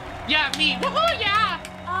 Yeah, me. Woohoo, yeah!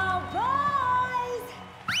 Oh, boys!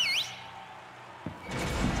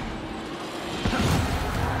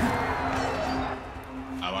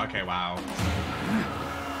 Oh, okay, wow.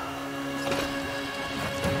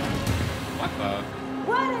 What the?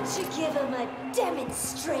 Why don't you give him a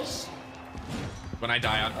demonstration? When I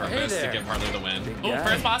die on purpose to give Harley the win. Oh, guy.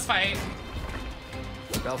 first boss fight.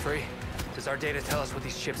 Belfry, does our data tell us what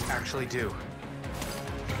these chips actually do?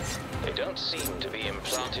 They don't seem to be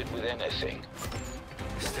implanted with anything.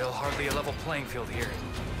 Still hardly a level playing field here.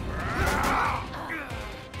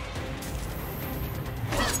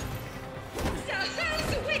 So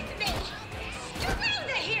who's with me? Surround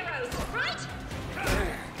the heroes, right?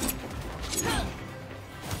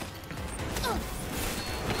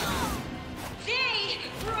 They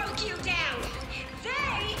broke you down.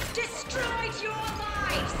 They destroyed your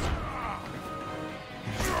lives.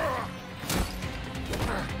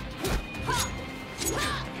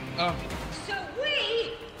 Oh. So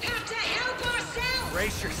we have to help ourselves.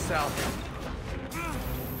 Brace yourself.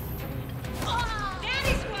 That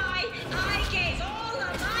is why I gave all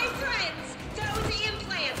of my friends those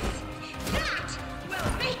implants. That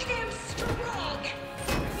will make them strong.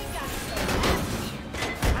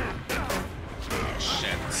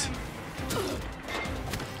 Shit.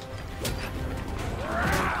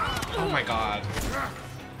 Oh my god.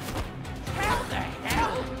 How the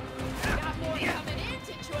hell? Got more coming in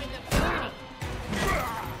to join the party.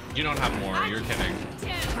 You don't have more, you're kidding.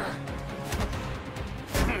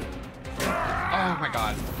 Oh my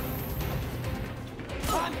god.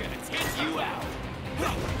 I'm gonna take you out.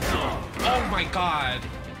 Oh my god.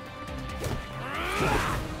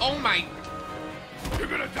 Oh my. You're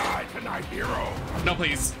gonna die tonight, hero. No,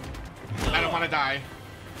 please. I don't want to die.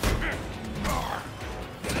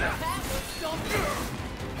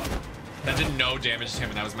 That did no damage to him,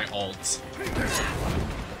 and that was my ult.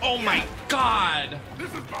 Oh my god!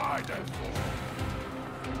 This is my death.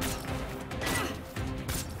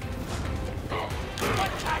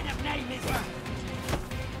 What kind of name is it?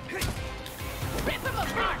 Rip him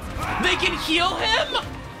apart! They can heal him?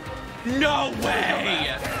 No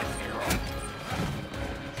way!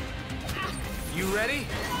 You ready?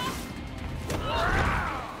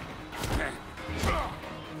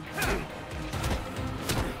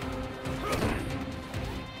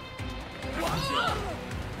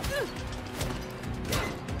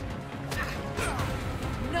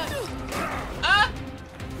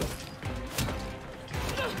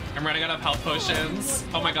 I'm running out of health potions.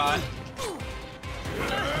 Oh my god.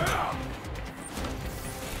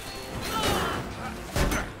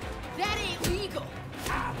 That ain't legal.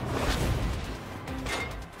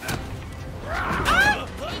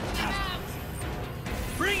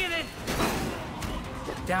 Bring it in.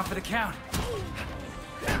 Down for the count.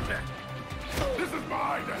 This is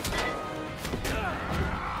mine!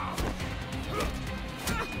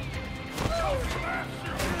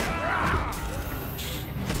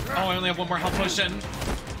 Oh, I only have one more health potion.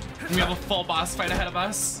 And we have a full boss fight ahead of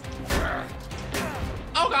us.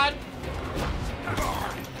 Oh god! I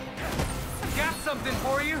got something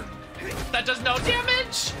for you. That does no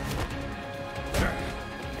damage!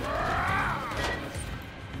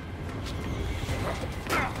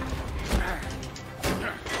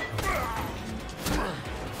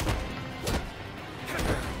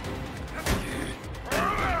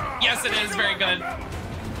 Yes, it is very good.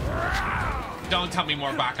 Don't tell me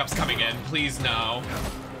more backups coming in. Please, no.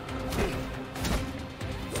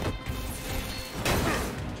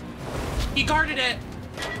 He guarded it.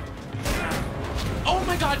 Oh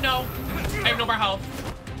my god, no. I have no more health.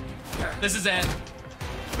 This is it.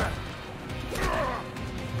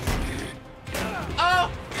 Oh!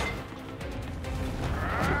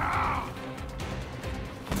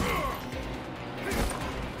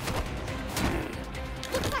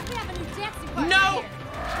 Looks like we have a new dancing partner No! here.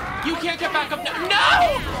 You can't get back up now.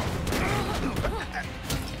 No!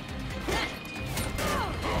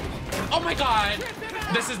 Oh my god.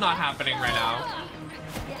 This is not happening right now.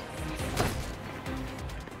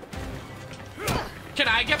 Can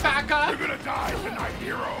I get back up? You're gonna die tonight,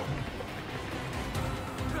 hero!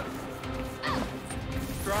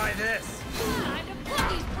 Try this. Time to put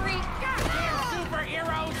these freaks. Goddamn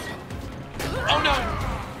superheroes! Oh no!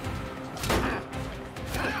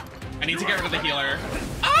 I need to get rid of the healer.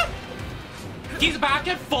 Ah! He's back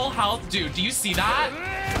at full health, dude. Do you see that?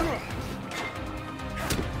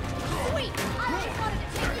 Sweet! I just wanted to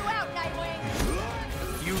take you out, Nightwing.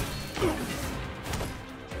 You.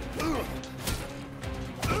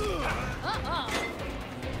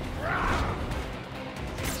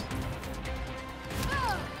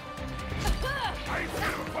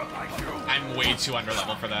 I'm way too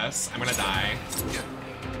underleveled for this. I'm gonna die.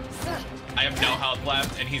 I have no health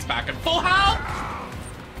left, and he's back at full health!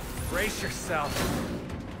 Brace yourself.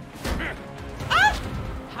 Ah!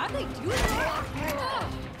 How'd they do that?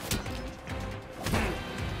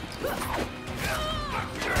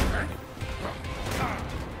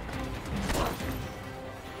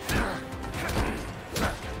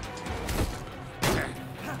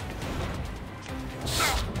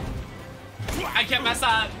 I can't mess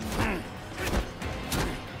up.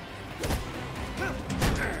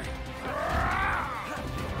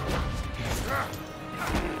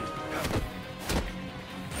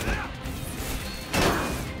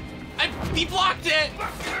 He blocked it!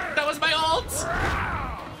 That was my ult!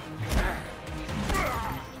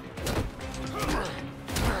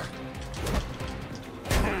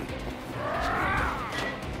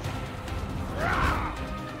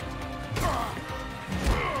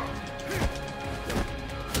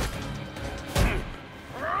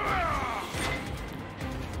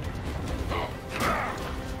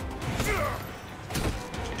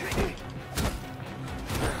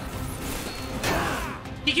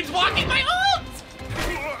 He keeps blocking my ult!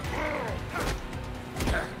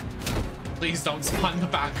 Please don't spawn the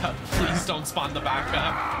backup. Please don't spawn the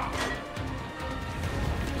backup.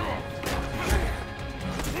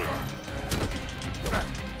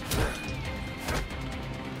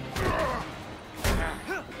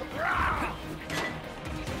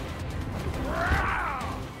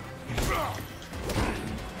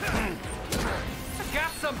 I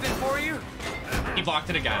got something for you. He blocked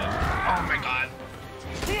it again. Oh my god.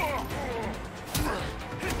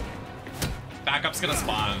 Backup's gonna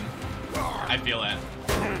spawn. I feel it.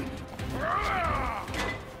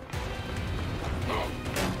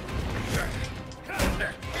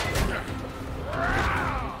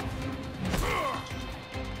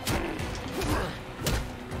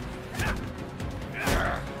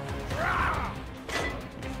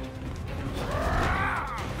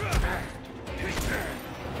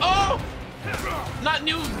 Oh! Not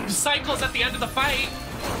new cycles at the end of the fight.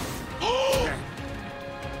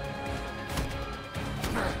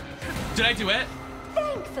 Did I do it?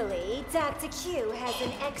 Thankfully, Dr. Q has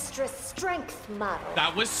an extra strength model.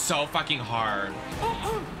 That was so fucking hard.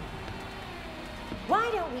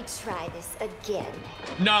 Why don't we try this again?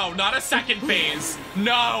 No, not a second phase.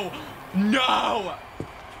 No! No!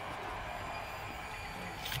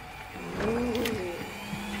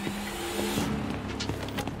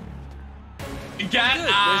 Get Good,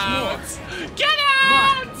 out! there's more. Get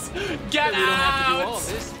out! Get We don't have to do all out! of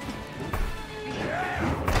this.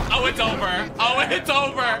 Oh, it's over. Oh, it's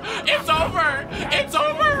over. It's over. It's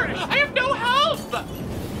over. I have no health.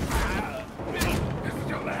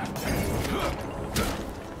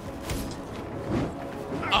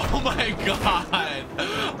 Oh my god.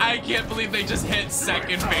 I can't believe they just hit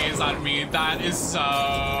second phase on me. That is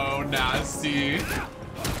so nasty.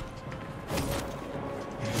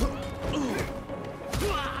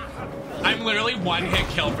 I'm literally one hit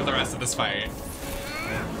kill for the rest of this fight.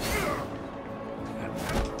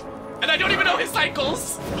 And I don't even know his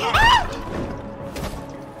cycles. Ah!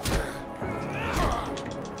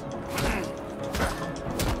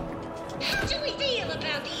 How do we feel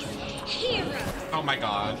about these heroes? Oh my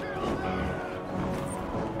god.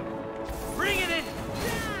 Bring it in.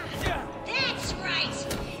 That's right.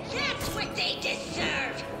 That's what they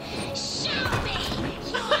deserve. Show me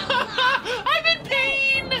your love. I'm in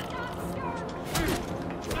pain.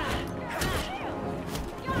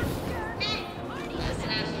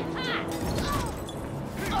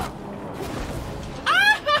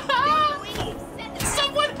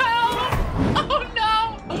 Someone help! Oh no!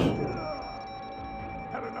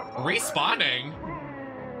 Respawning?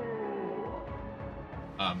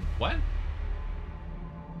 What?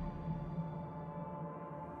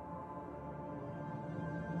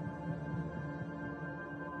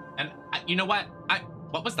 And you know what?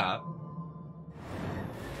 What was that?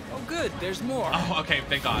 Oh, good. There's more. Oh, okay.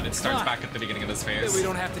 Thank God. It starts back at the beginning of this phase. We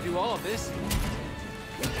don't have to do all of this.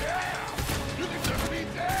 You can just be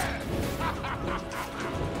dead.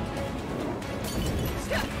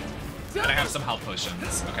 And I have some health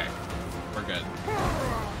potions. Okay, we're good.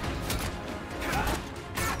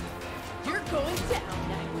 You're going down,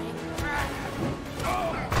 Nightwing.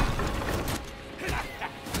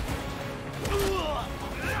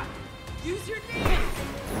 Use your knees.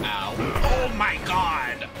 Ow. Oh my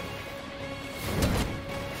god.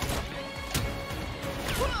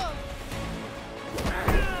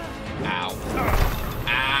 Ow.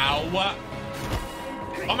 Ow.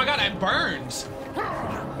 Oh my god, I'm burned.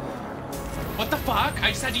 What the fuck?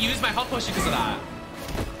 I just had to use my health potion because of that.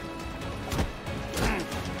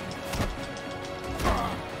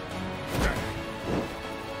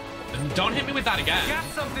 Don't hit me with that again. Got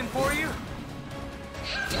something for you.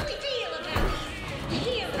 How do we feel about these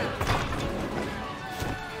heroes?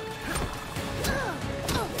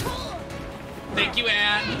 Thank you,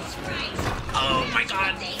 Anne. That's right. Oh my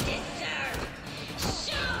god. They deserve.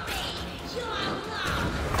 Show me your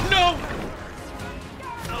love. No!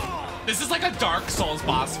 This is like a Dark Souls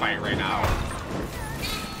boss fight right now.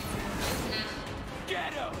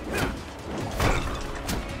 Get him.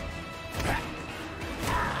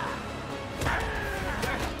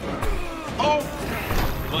 Oh!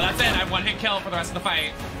 Well, that's it. I have one hit kill for the rest of the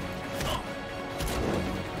fight.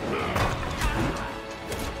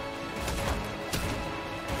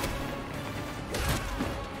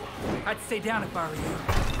 I'd stay down if I were you.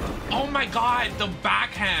 Oh my god, the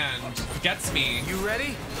backhand gets me. You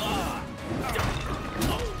ready?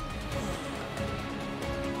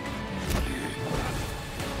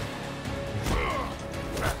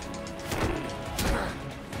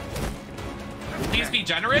 Please be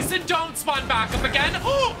generous and don't spawn back up again.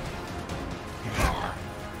 Oh!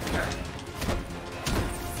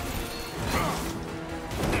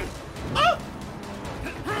 Oh!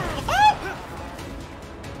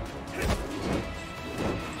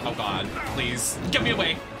 Oh god, please, get me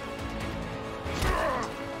away.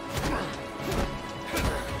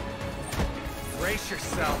 Brace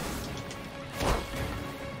yourself.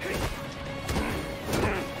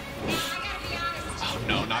 Oh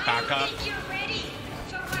no, not back up. I think you're ready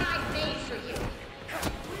for what I've made for you.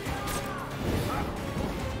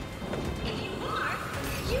 If you are,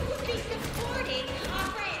 you will be supporting our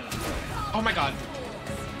friends. Oh my god.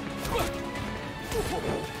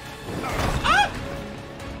 Ah!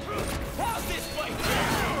 How's this fight?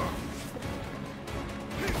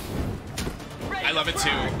 I love it too.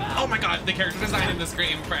 Oh my god, the character design in this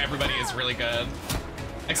game for everybody is really good.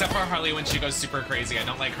 Except for Harley when she goes super crazy. I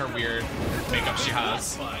don't like her weird makeup she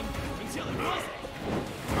has. It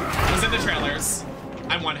was in the trailers.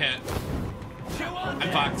 I'm one hit.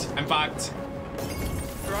 I'm fucked. I'm fucked.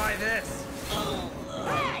 Try this.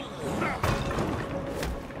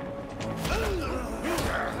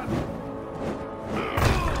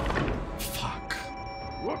 Fuck.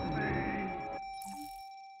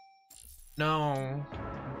 No.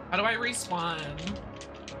 How do I respawn?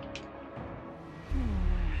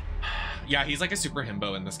 Yeah, he's like a super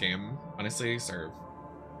himbo in this game. Honestly, serve.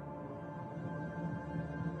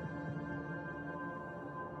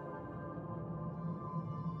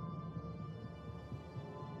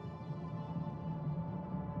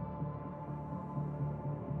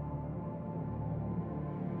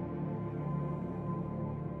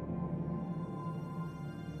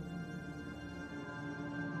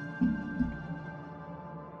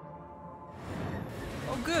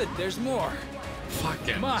 Oh good, there's more.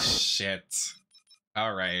 Fucking shit.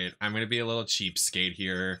 Alright, I'm gonna be a little cheapskate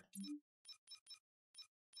here.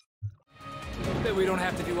 Bet we don't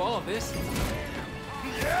have to do all of this.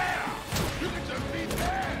 Yeah! You can just be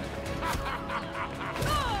bad!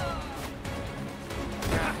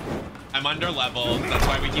 I'm under leveled, that's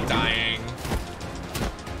why we keep dying.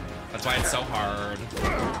 That's why it's so hard.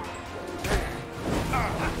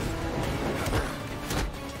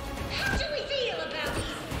 How do we feel about these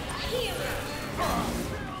heroes?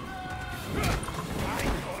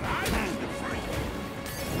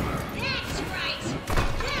 That's right.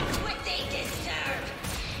 That's what they deserve.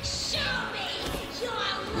 Show me your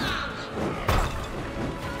love.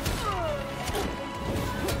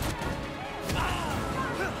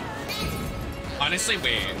 Honestly,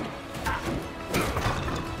 wait.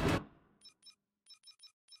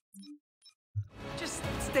 Just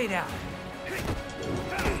stay down.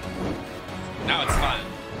 Now it's fun.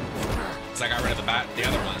 Because I got rid of the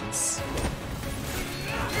other ones.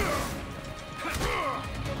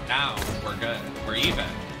 Now we're good. We're even.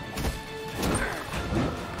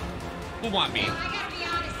 Who want me? I gotta be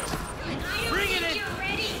honest. I don't think you're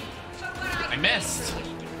ready for what I missed.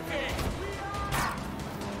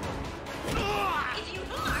 If you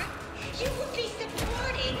are, you will be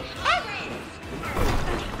supporting our friends.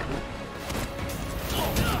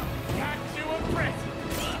 Got you impressed.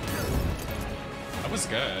 That was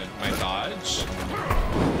good. My dodge.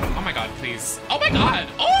 Oh my god, please. Oh my god!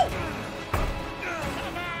 Oh!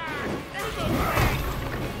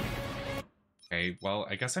 Okay, well,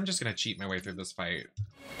 I guess I'm just gonna cheat my way through this fight.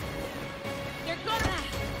 You're gonna.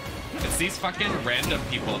 It's these fucking random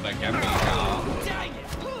people that get me, y'all. Dang it!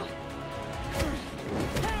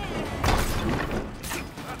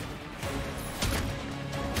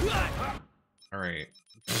 Alright.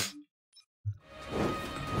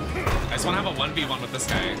 I just want to have a 1v1 with this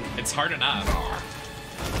guy. It's hard enough.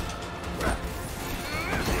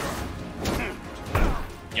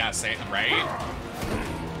 Yeah, say it, right?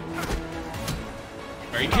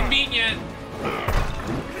 Very convenient.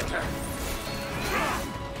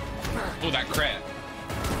 Oh, that crit.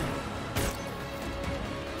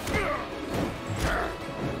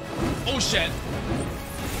 Oh, shit.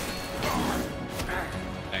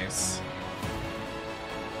 Nice.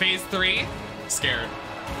 Phase 3? Scared.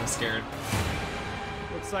 I'm scared.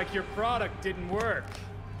 Looks like your product didn't work.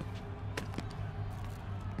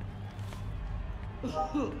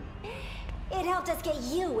 It helped us get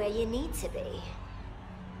you where you need to be.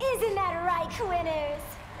 Isn't that right, Quinners?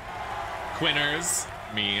 Quinners.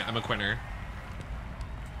 Me, I'm a quinner.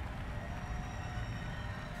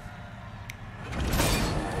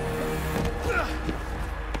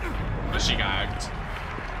 But she gagged.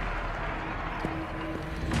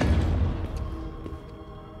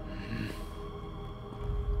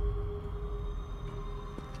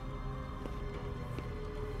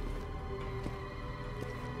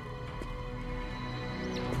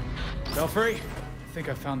 Belfry, I think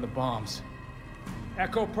I found the bombs.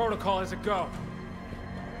 Echo Protocol is a go.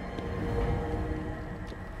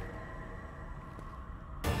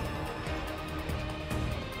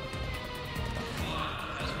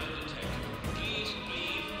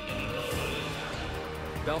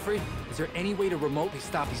 Belfry, is there any way to remotely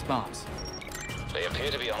stop these bombs? They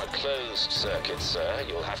appear to be on a closed circuit, sir.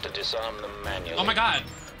 You'll have to disarm them manually. Oh my god.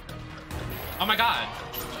 Oh my god.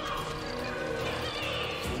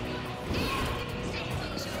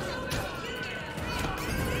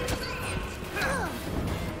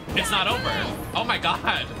 It's not over. Oh my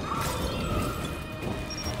god.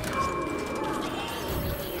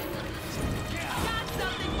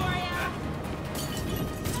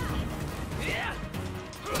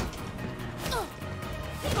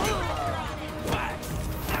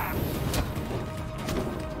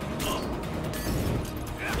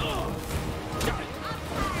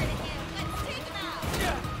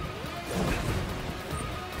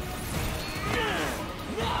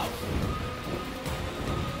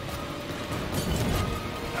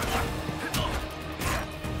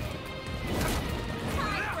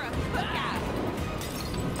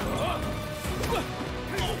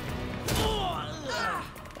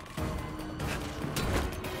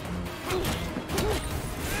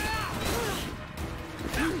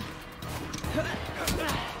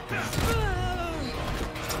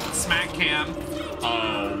 Smack cam.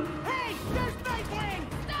 Oh. Hey, there's Nightwing!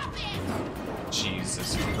 Stop it!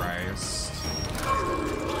 Jesus Christ.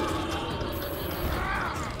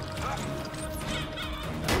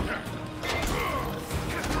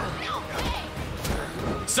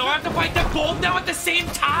 So I have to fight them both now at the same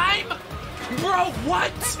time? Bro,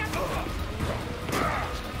 what?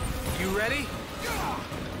 You ready?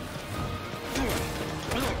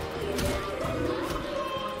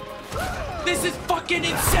 This is fucking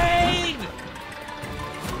insane!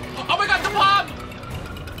 Oh my god, the bomb!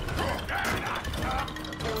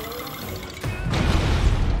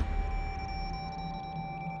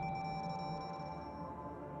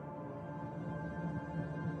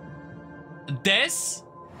 This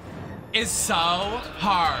is so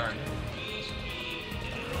hard.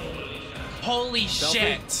 Holy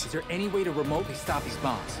shit. Is there any way to remotely stop these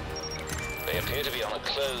bombs? They appear to be on a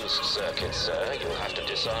closed circuit, sir. You'll have to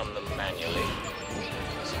disarm them manually.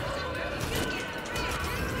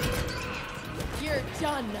 You're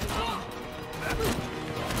done, Nightwing.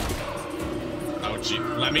 Oh, gee.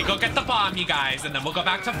 Let me go get the bomb, you guys, and then we'll go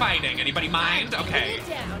back to fighting. Anybody mind? Okay. Get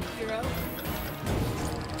down, hero.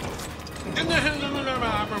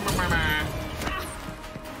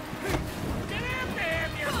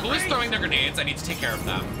 Who is throwing their grenades? I need to take care of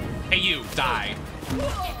them. Hey, you, die.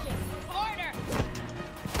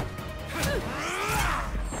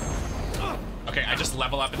 Okay, I just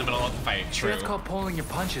level up in the middle of the fight. True. That's called pulling your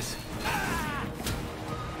punches.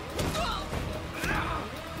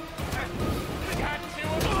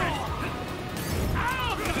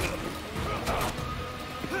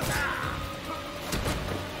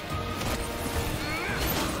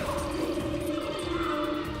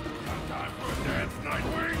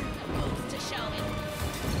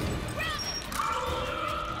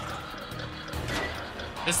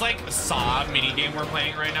 This like Saw minigame we're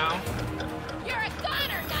playing right now. You're a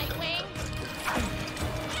goner, Nightwing.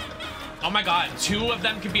 Oh my god, 2 of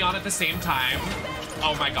them can be on at the same time.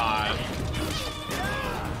 Oh my god.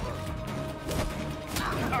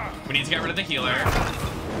 We need to get rid of the healer.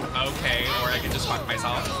 Okay, or I can just fuck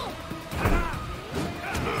myself.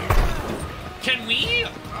 Can we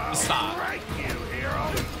stop?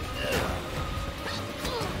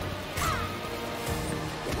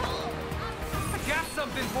 Got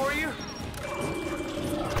something for you.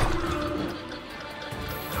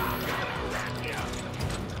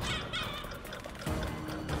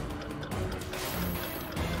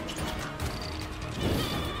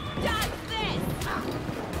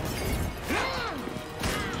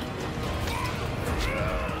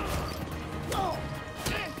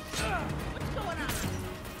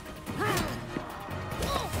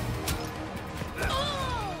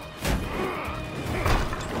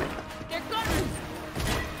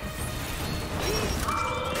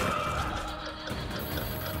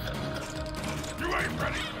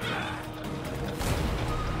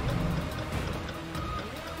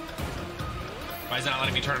 Why is it not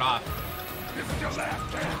letting me turn it off? This is your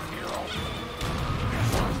last chance, hero.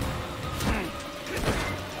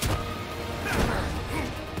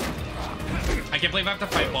 I can't believe I have to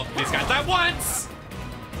fight both of these guys at once!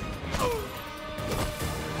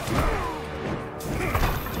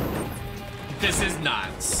 This is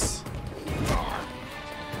nuts.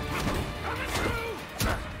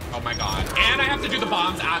 Oh my god. And I have to do the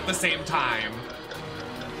bombs at the same time.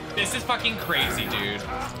 This is fucking crazy, dude.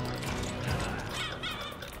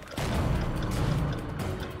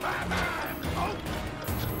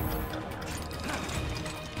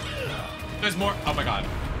 There's more. Oh my god.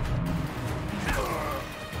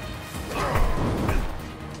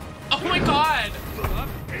 Oh my god.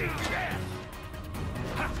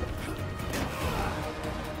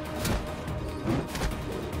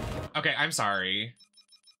 Okay, I'm sorry.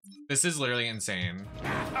 This is literally insane.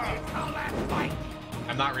 I'm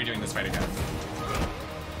not redoing this fight again.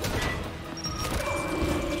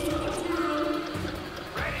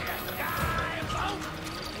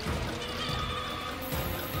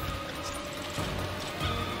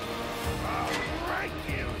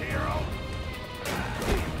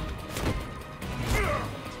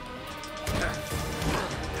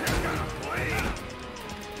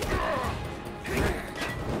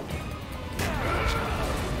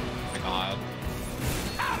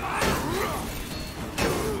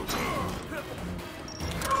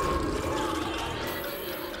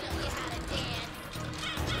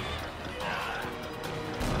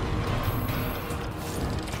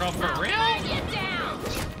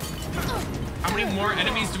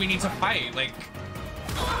 We need to fight, like...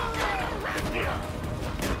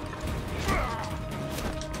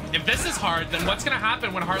 If this is hard, then what's gonna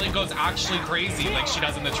happen when Harley goes actually crazy like she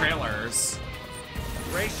does in the trailers?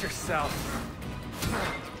 Brace yourself.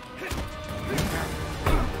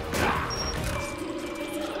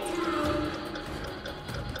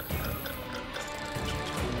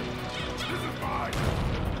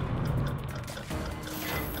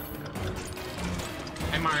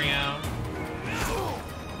 Hi, Mario.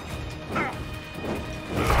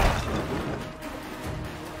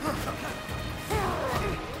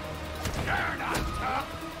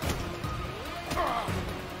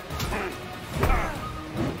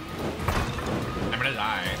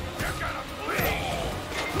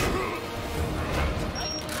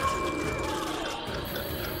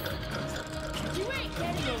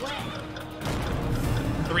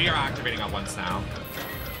 sense now.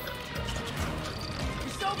 You're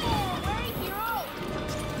so far away, hero!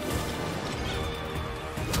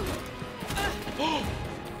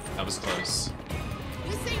 That was close.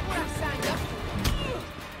 This ain't what I signed up for.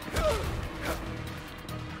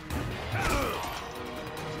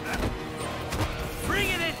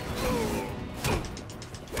 Bringing it!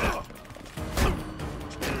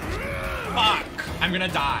 Fuck! I'm gonna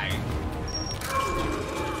die.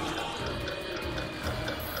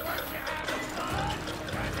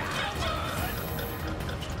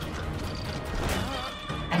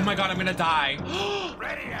 Oh my god, I'm gonna die.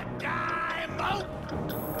 Ready to die, Mo?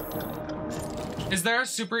 Is there a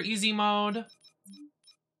super easy mode?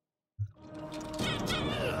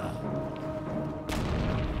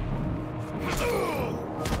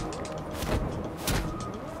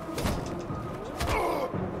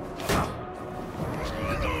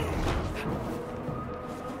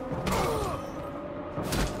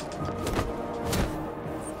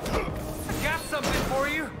 I got something for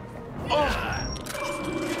you.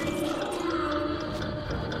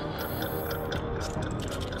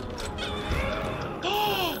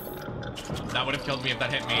 That would have killed me if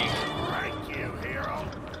that hit me. Thank you, hero.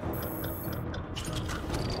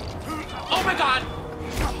 Oh my god!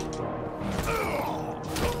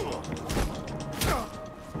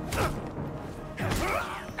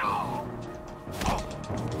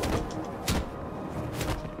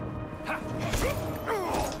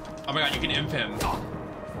 Oh my god, you can imp him.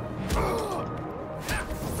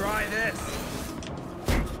 Try this.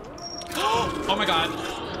 Oh my god.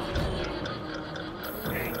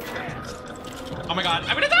 Oh my god,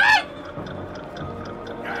 I'm gonna die!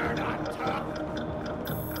 You're not tough.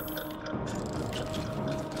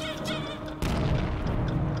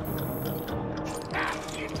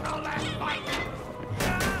 You call that fight?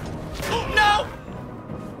 No!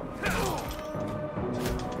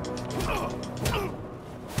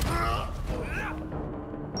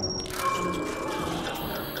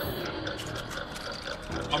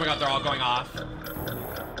 Oh my god, they're all going off.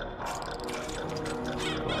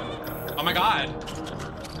 Oh my god.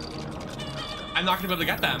 I'm not gonna be able to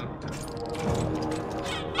get them.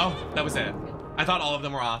 Oh, that was it. I thought all of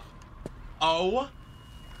them were off. Oh.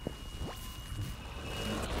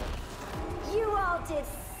 You all did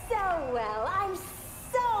so well. I'm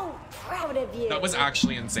so proud of you. That was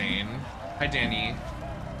actually insane. Hi, Danny.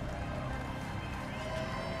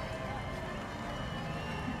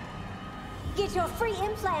 Get your free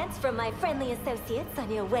implants from my friendly associates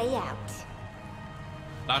on your way out.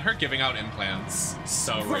 Not her giving out implants.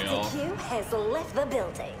 So real. Q has left the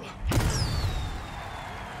building.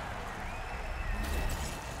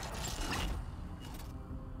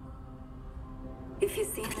 If you've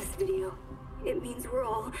seen this video, it means we're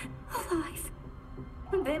all alive.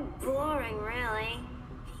 A bit boring, really.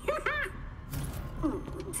 Oh,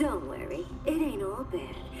 don't worry, it ain't all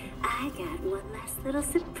bad. I got one last little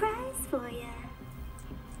surprise for you.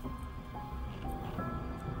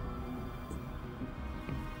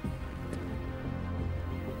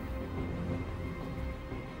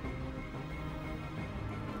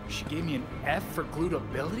 She gave me an F for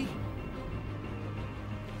glutability?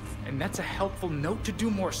 And that's a helpful note to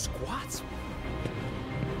do more squats?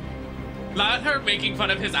 Not her making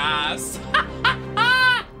fun of his ass.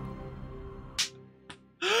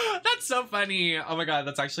 That's so funny. Oh my god,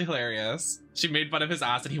 that's actually hilarious. She made fun of his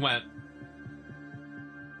ass and he went,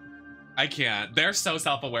 I can't. They're so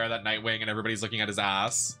self-aware that Nightwing and everybody's looking at his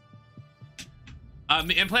ass.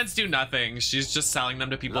 The implants do nothing. She's just selling them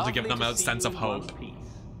to people to give them a sense of hope.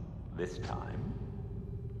 This time.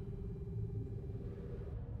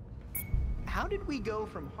 How did we go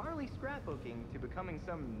from Harley scrapbooking to becoming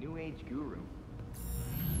some new age guru?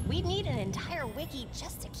 We'd need an entire wiki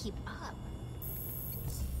just to keep up.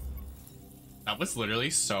 That was literally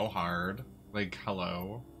so hard. Like,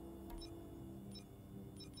 hello.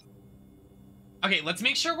 Okay, let's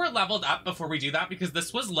make sure we're leveled up before we do that because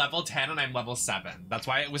this was level 10 and I'm level 7. That's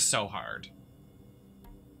why it was so hard.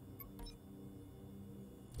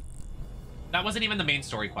 That wasn't even the main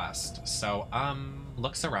story quest. So,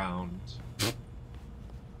 looks around.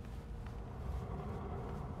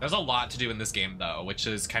 There's a lot to do in this game though, which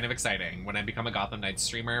is kind of exciting. When I become a Gotham Knights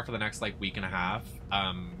streamer for the next like week and a half,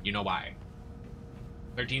 you know why.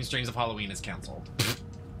 13 Strings of Halloween is canceled.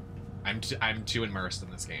 I'm too immersed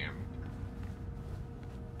in this game.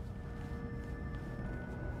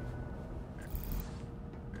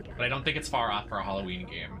 But I don't think it's far off for a Halloween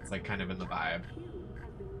game. It's like kind of in the vibe.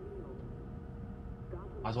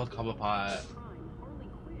 Oswald Cobblepot.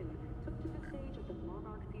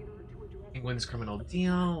 Penguin's Criminal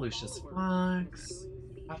Deal. Lucius Fox.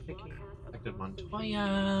 Trafficking. Detective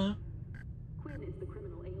Montoya.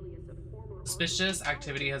 Suspicious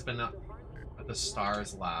activity has been at the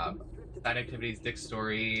STARS lab. That activity is Dick's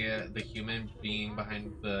story, the human being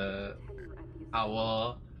behind the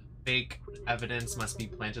owl. Fake evidence must be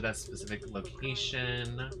planted at a specific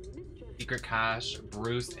location. Secret cache.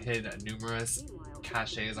 Bruce hid numerous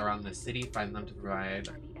caches around the city. Find them to provide.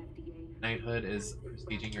 Knighthood is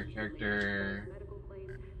prestiging your character.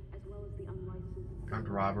 Armed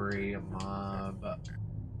robbery, a mob.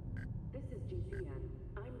 This is GCN.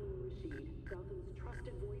 I'm Lou Rashid, Gotham's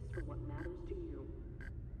trusted voice for what matters to you.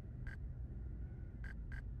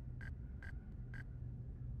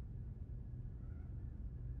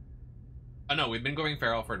 Oh no, we've been going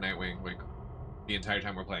feral for Nightwing like the entire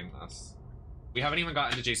time we're playing this. We haven't even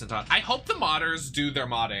gotten to Jason Todd. I hope the modders do their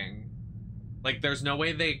modding. Like, there's no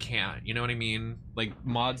way they can't. You know what I mean? Like,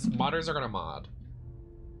 modders are gonna mod.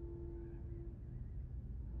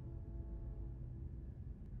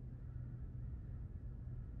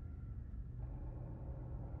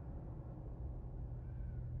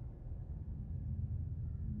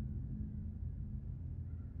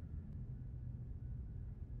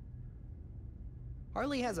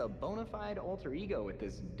 Harley has a bona fide alter ego with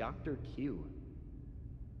this Dr. Q.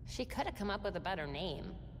 She could have come up with a better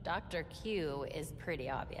name. Dr. Q is pretty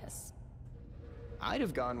obvious. I'd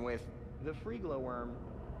have gone with the free glowworm.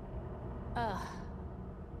 Ugh.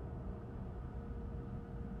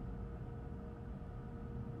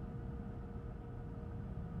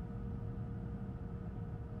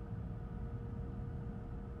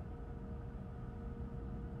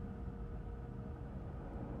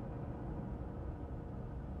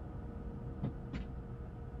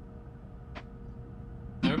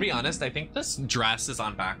 I'm gonna be honest, I think this dress is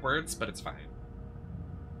on backwards, but it's fine.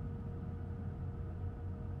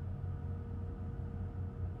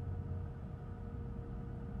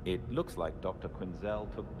 It looks like Dr.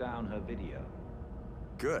 Quinzel took down her video.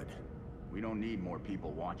 Good. We don't need more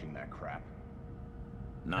people watching that crap.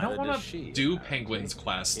 I don't want to do Penguin's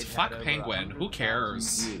quest. Fuck Penguin. Who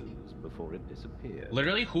cares? Before it disappeared.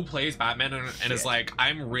 Literally, who plays Batman and is like,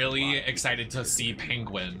 I'm really excited to see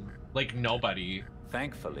Penguin? Like, nobody.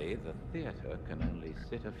 Thankfully, the theater can only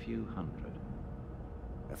sit a few hundred.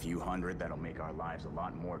 A few hundred, that'll make our lives a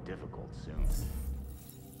lot more difficult soon.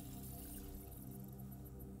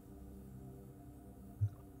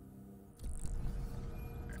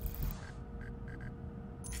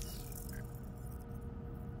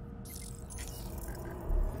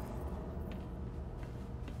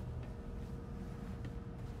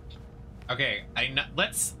 Okay,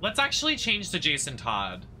 let's actually change to Jason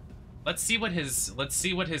Todd. Let's see what his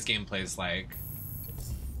gameplay is like.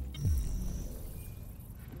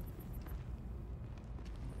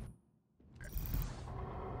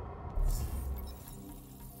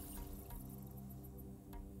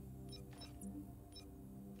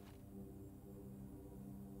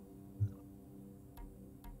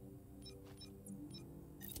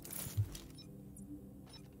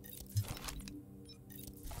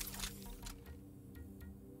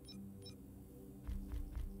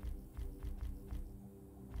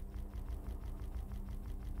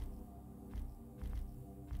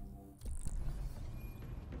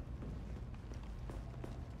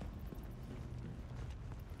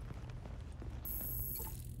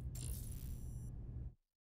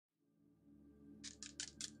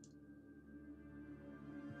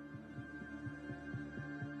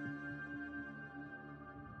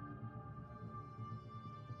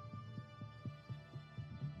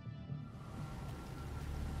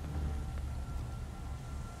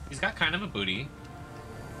 He's got kind of a booty.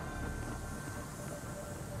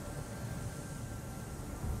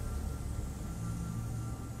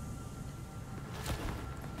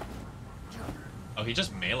 Oh, he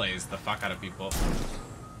just melees the fuck out of people.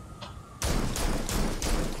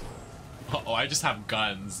 Oh, I just have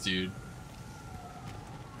guns, dude.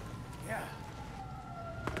 Yeah.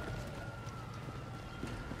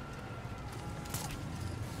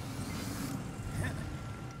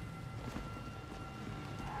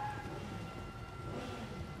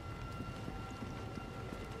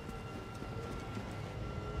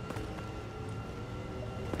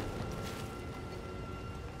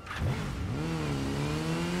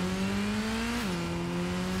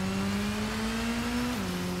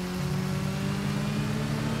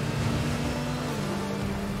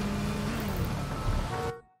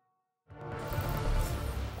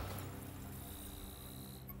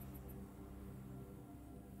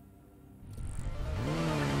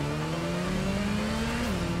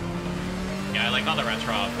 Yeah, I like all the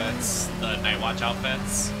retro outfits, the Night Watch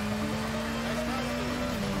outfits.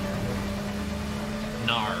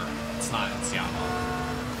 Nar. It's not in Seattle.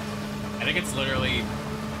 I think it's literally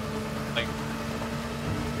Like,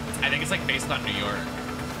 I think it's like based on New York.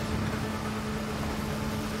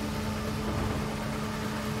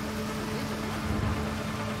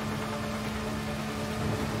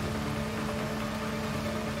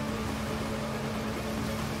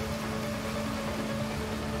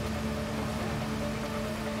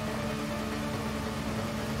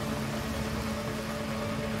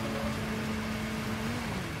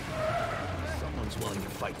 Willing to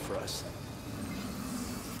fight for us.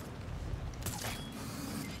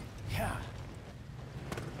 Yeah.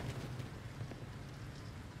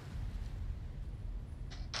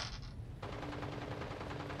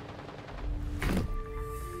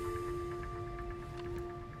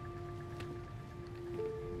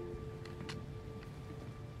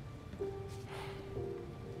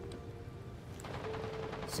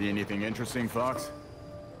 See anything interesting, Fox?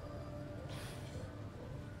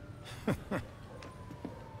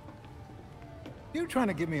 You trying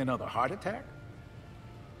to give me another heart attack?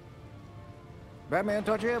 Batman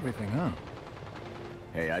taught you everything, huh?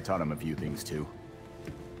 Hey, I taught him a few things too.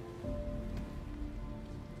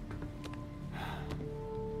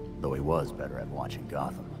 Though he was better at watching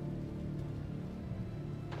Gotham.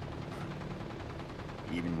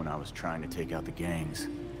 Even when I was trying to take out the gangs,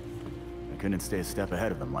 I couldn't stay a step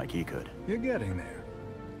ahead of them like he could. You're getting there.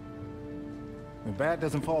 The Bat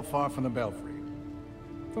doesn't fall far from the Belfry.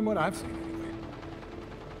 From what I've seen, anyway.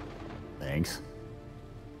 Thanks.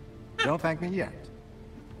 Don't thank me yet.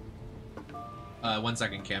 1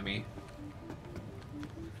 second, Cammy.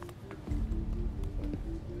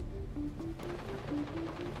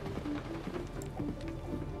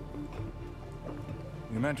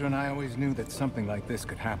 Your mentor and I always knew that something like this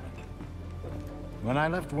could happen. When I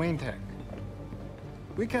left Wayne Tech,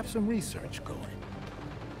 we kept some research going.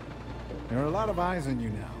 There are a lot of eyes on you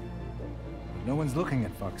now. No one's looking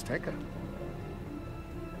at Foxteca.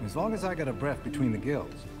 As long as I got a breath between the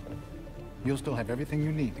guilds, you'll still have everything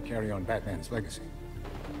you need to carry on Batman's legacy.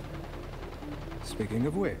 Speaking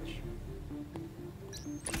of which...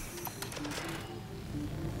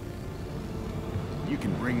 You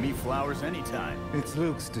can bring me flowers anytime. It's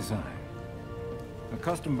Luke's design. A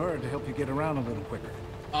custom bird to help you get around a little quicker.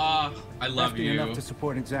 I love Hefty you. enough to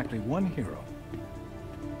support exactly one hero.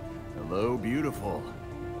 Hello, beautiful.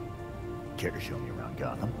 Care to show me around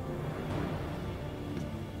Gotham?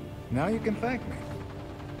 Now you can thank me.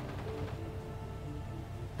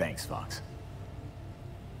 Thanks, Fox.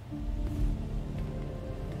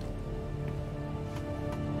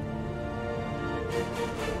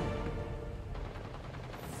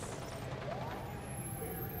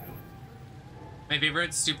 My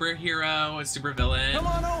favorite superhero is supervillain. Come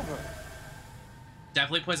on over.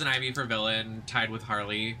 Definitely Poison Ivy for villain, tied with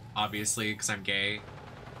Harley, obviously, because I'm gay.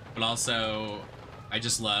 But also, I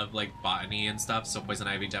just love, like, botany and stuff, so Poison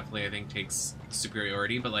Ivy definitely, I think, takes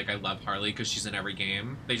superiority. But, like, I love Harley because she's in every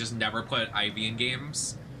game. They just never put Ivy in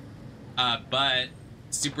games. But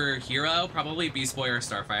superhero, probably Beast Boy or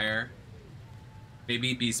Starfire.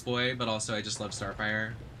 Maybe Beast Boy, but also I just love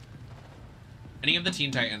Starfire. Any of the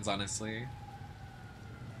Teen Titans, honestly.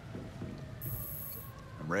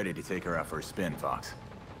 I'm ready to take her out for a spin, Fox.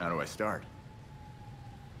 How do I start?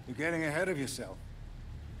 You're getting ahead of yourself.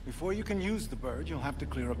 Before you can use the bird, you'll have to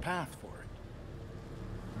clear a path for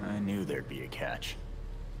it. I knew there'd be a catch.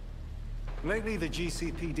 Lately, the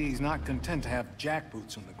GCPD's not content to have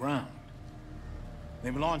jackboots on the ground.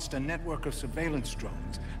 They've launched a network of surveillance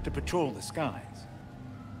drones to patrol the skies.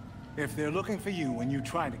 If they're looking for you when you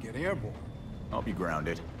try to get airborne... I'll be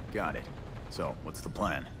grounded. Got it. So, what's the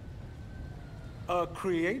plan? A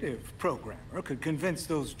creative programmer could convince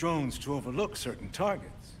those drones to overlook certain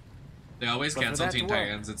targets. They always But for cancel that Teen to work,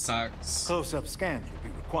 Titans, it sucks. Close-up scans will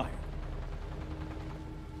be required.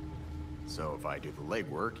 So if I do the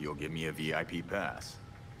legwork, you'll give me a VIP pass.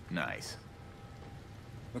 Nice.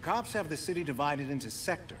 The cops have the city divided into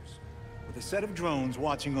sectors, with a set of drones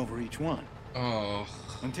watching over each one. Oh.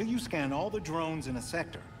 Until you scan all the drones in a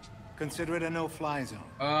sector, consider it a no-fly zone.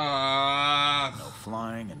 No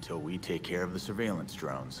flying until we take care of the surveillance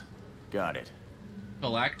drones. Got it.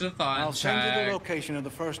 Collectathon I'll send you check. the location of the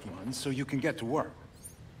first one so you can get to work.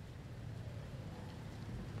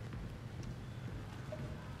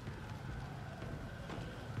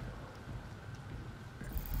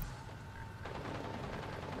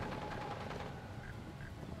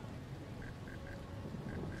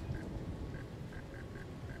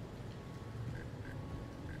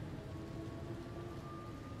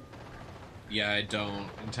 Yeah, I don't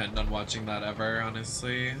intend on watching that ever,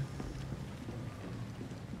 honestly.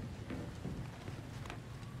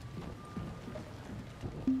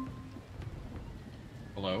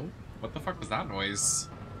 Hello? What the fuck was that noise?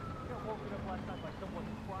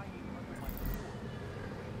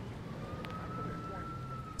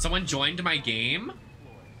 Someone joined my game?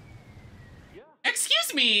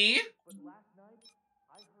 Excuse me?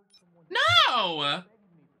 No!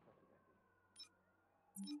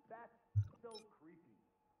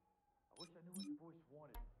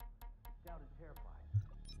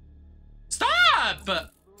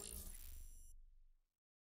 Stop!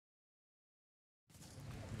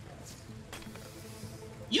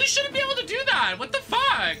 You shouldn't be able to do that! What the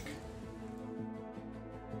fuck?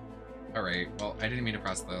 Alright, well, I didn't mean to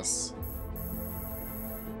press this.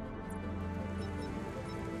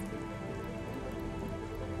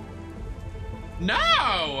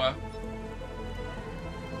 No!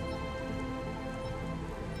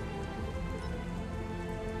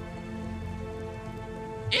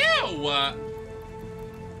 Ew!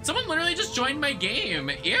 Someone literally just joined my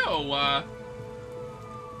game. Ew!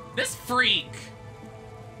 This freak!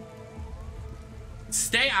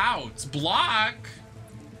 Stay out! Block!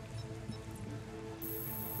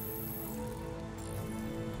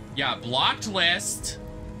 Yeah, blocked list.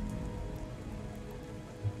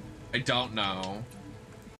 I don't know.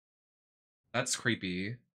 That's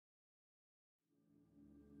creepy.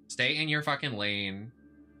 Stay in your fucking lane.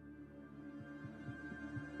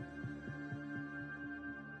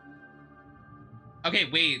 Okay,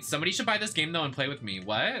 wait. Somebody should buy this game though and play with me.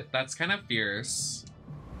 What? That's kind of fierce.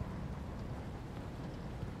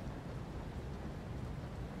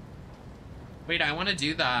 Wait, I want to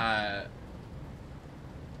do that.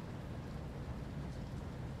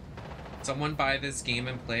 Someone buy this game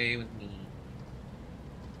and play with me.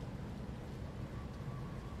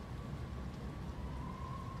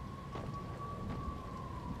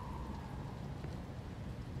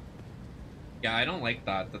 Yeah, I don't like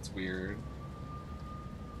that. That's weird.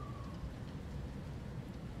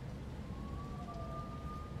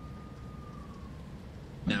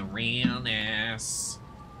 The realness.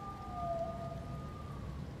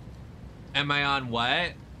 Am I on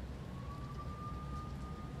what?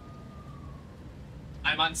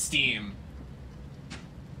 I'm on Steam.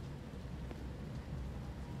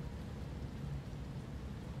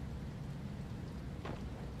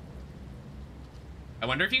 I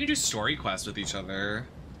wonder if you can do story quests with each other.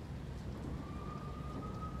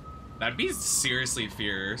 That'd be seriously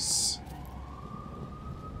fierce.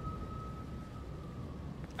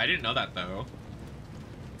 I didn't know that though.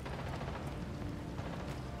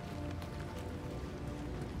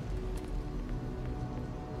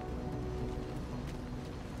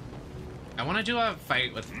 I want to do a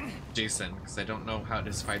fight with Jason because I don't know how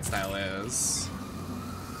his fight style is.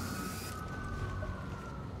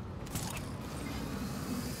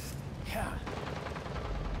 Yeah.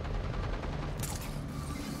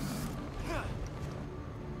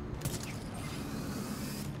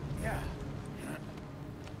 Yeah.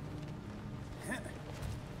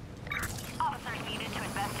 Officers needed to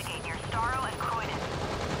investigate near Starro and Croydon.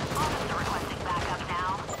 Officer requesting backup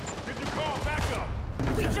now. Did you call backup?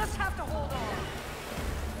 We just have to hold on.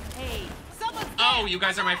 Hey, someone's Oh, you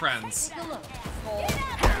guys are my friends. Take a look, asshole. Get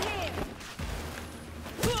out of here!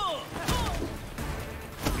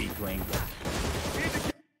 Weakling.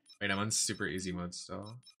 Wait, I'm on super easy mode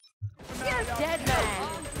still. You're dead, man.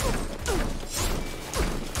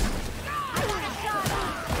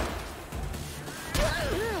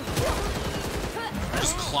 I'm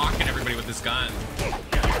just clocking everybody with this gun.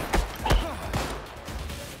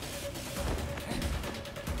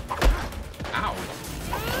 Ow.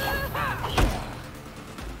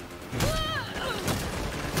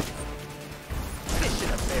 Fish in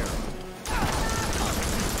a barrel.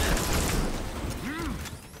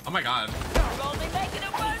 Oh my god. You're only making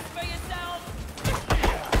it worse for yourself.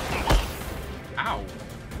 Ow.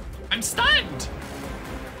 I'm stunned!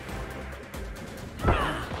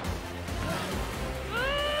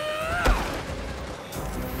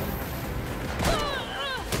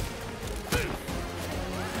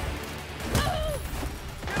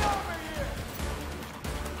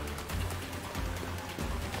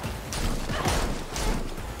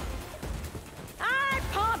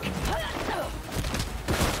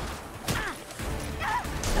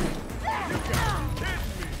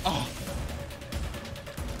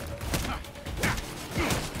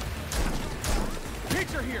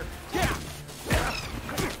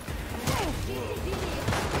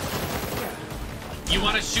 You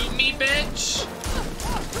wanna shoot me, bitch?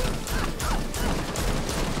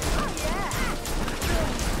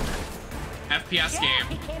 FPS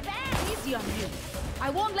game. Easy on you. I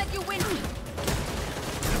won't let you win.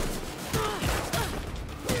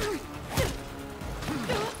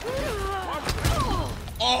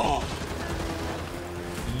 Oh!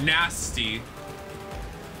 Nasty.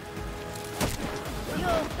 You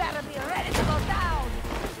better be ready to go down.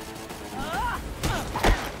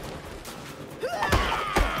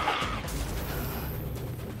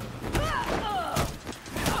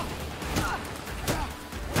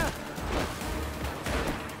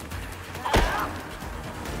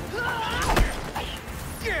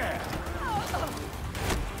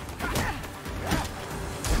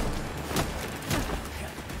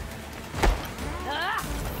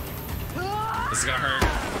 This is gonna hurt.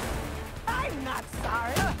 I'm not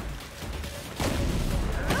sorry.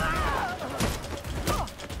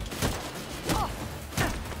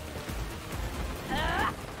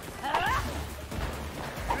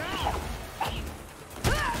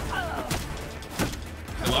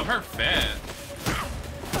 I love her fit.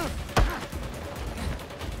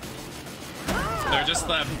 They're just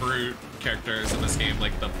the brute characters in this game,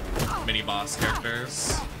 like the mini boss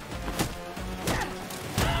characters.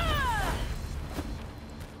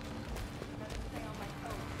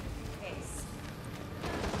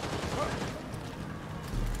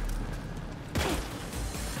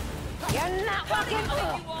 You're not walking.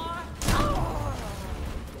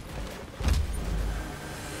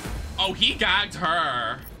 Oh, he gagged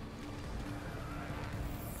her.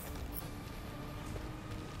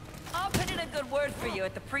 I'll put in a good word for you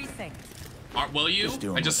at the precinct. Will you?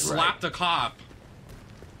 I just slapped a cop.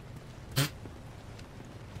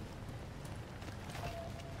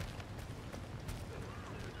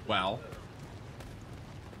 Well.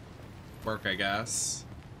 Work, I guess.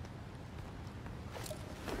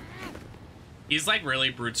 He's like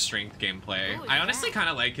really brute strength gameplay. I honestly kind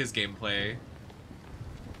of like his gameplay.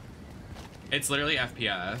 It's literally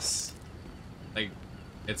FPS. Like,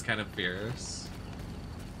 it's kind of fierce.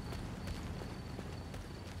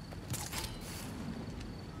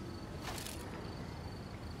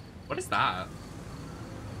 What is that?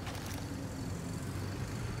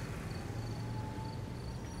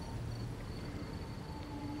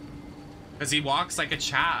 Because he walks like a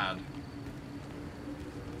Chad.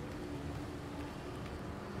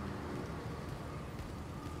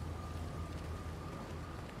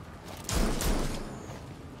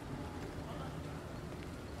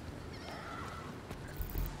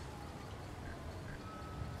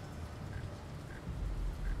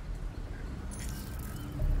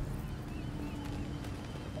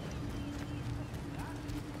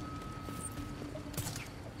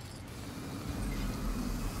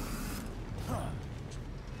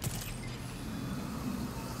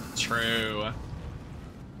 True.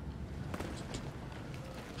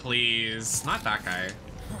 Please, not that guy.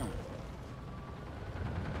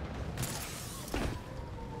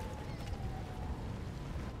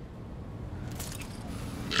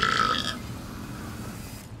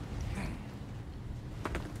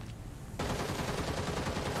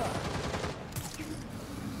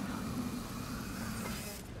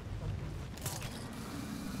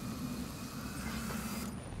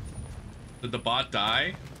 Did the bot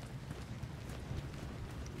die?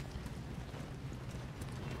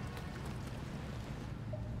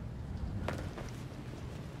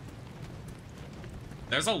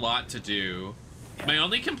 There's a lot to do. My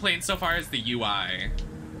only complaint so far is the UI.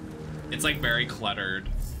 It's like very cluttered.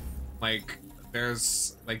 Like,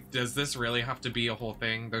 there's like, does this really have to be a whole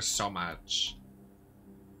thing? There's so much.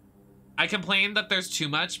 I complain that there's too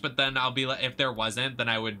much, but then I'll be like, if there wasn't, then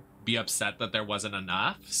I would be upset that there wasn't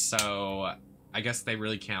enough. So I guess they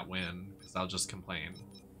really can't win because I'll just complain.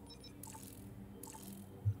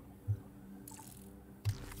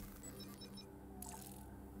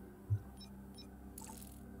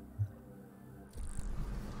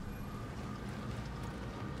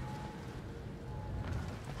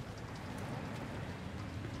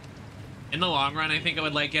 In the long run, I think I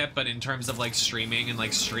would like it, but in terms of like streaming and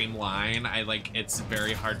like streamline, it's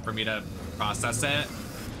very hard for me to process it.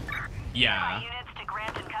 Yeah.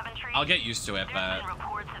 I'll get used to it, but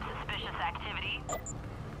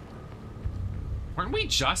weren't we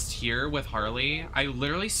just here with Harley? I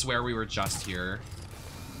literally swear we were just here.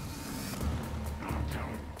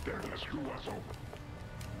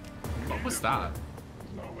 What was that?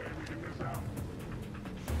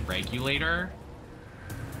 Regulator?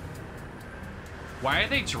 Why are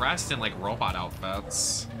they dressed in like robot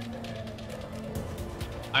outfits?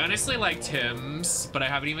 I honestly like Tim's, but I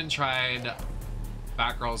haven't even tried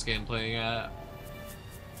Batgirl's gameplay yet.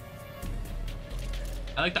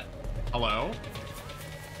 I like that. Hello?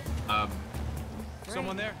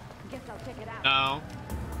 Someone there? Guess I'll check it out. No.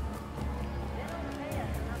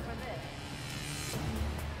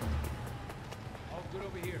 All good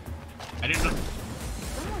over here. I didn't know.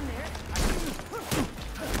 Someone there.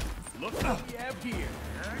 Look what we have here.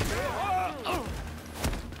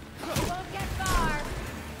 Won't get far.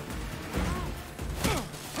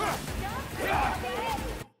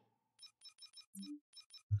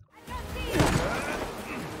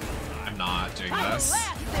 I'm not doing this.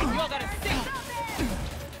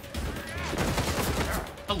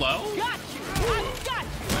 Hello?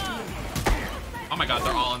 Oh my god,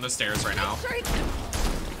 they're all on the stairs right now.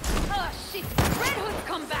 Oh shit! Red Hood's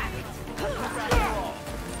come back.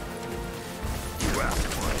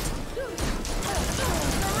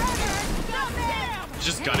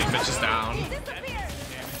 Just gunning bitches down.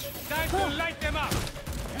 Time to light them up.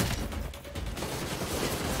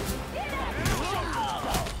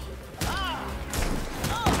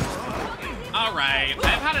 All right,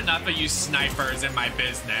 I've had enough of you snipers in my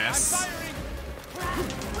business.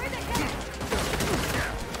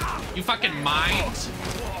 You fucking mind?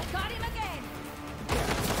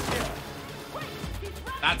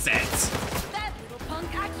 That's it. That little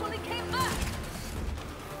punk actually came back.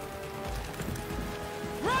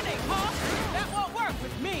 Running, huh? That won't work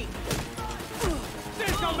with me.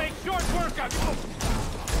 This will make short work of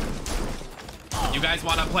you. You guys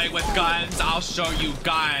want to play with guns? I'll show you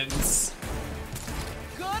guns.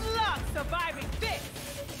 Good luck surviving this.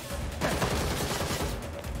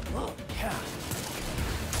 Oh, yeah.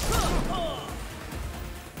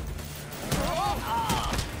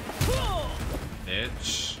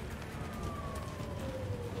 Bitch.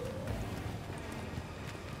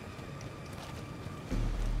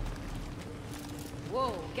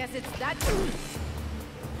 Whoa, guess it's that.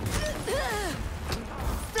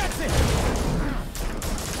 That's it.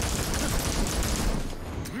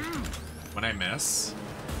 When I miss.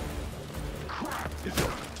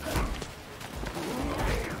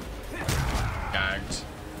 Gagged.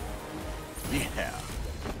 Yeah.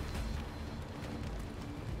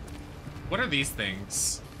 What are these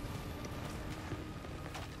things?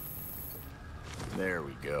 There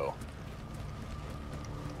we go.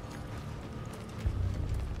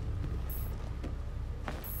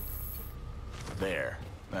 There.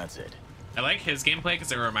 That's it. I like his gameplay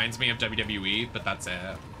because it reminds me of WWE, but that's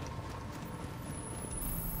it.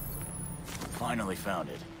 Finally found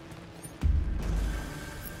it.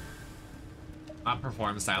 Not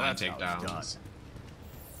perform silent That's how it's takedowns.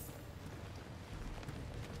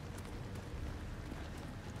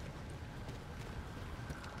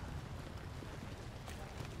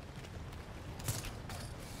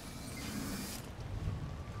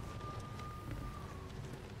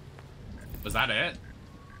 Was that it?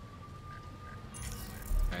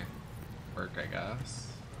 Okay. Work, I guess.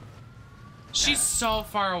 She's so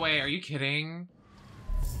far away. Are you kidding?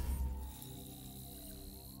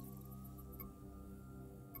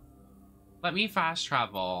 Let me fast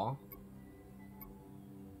travel.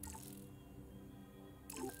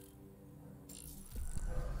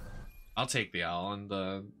 I'll take the L in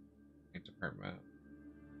the department.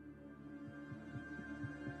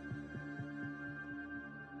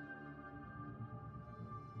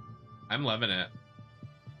 I'm loving it.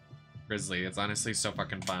 Grizzly, it's honestly so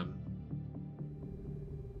fucking fun.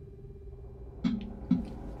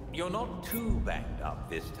 You're not too banged up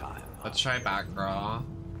this time. Let's try Batgirl.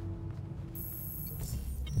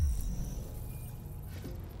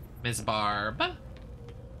 Ms. Barb.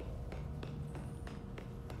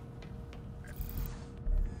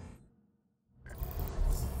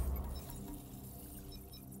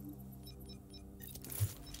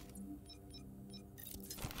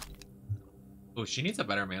 Oh, she needs a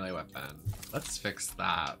better melee weapon. Let's fix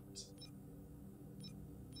that.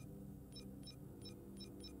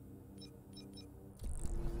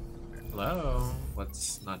 Hello?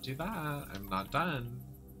 Let's not do that. I'm not done.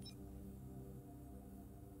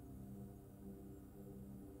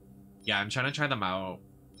 Yeah, I'm trying to try them out,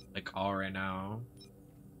 like, all right now.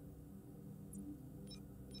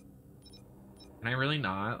 Can I really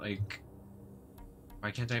not? Like, why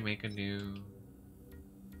can't I make a new...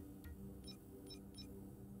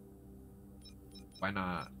 Why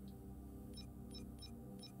not?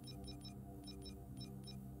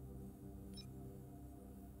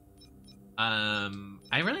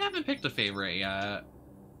 I really haven't picked a favorite yet.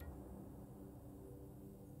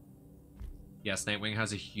 Yes, Nightwing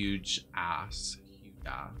has a huge ass. Huge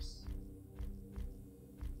ass.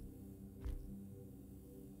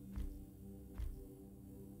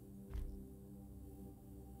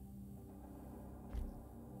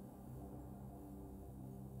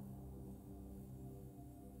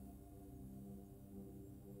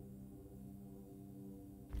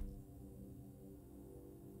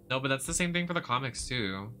 No, but that's the same thing for the comics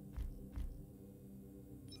too.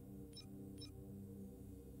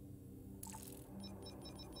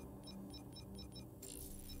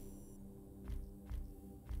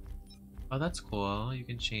 Oh, that's cool. You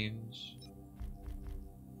can change.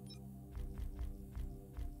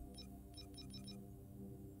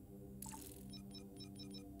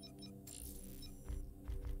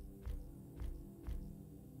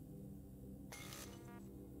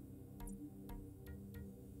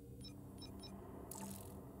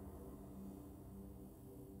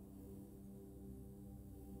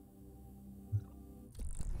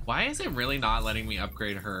 Why is it really not letting me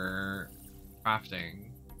upgrade her crafting?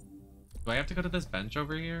 Do I have to go to this bench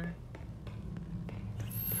over here?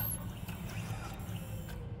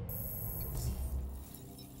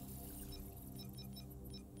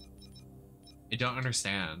 I don't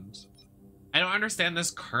understand. I don't understand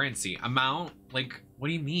this currency amount. Like, what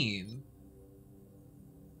do you mean?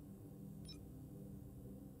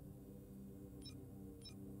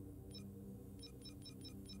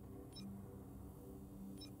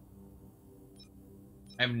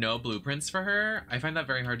 I have no blueprints for her? I find that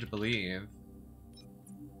very hard to believe.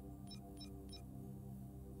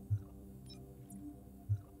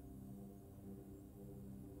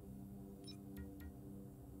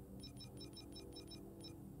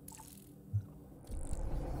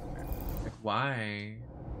 Like, why?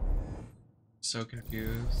 So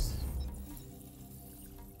confused.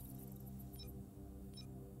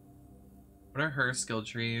 What are her skill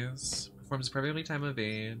trees? Performs perfectly time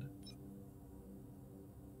evade.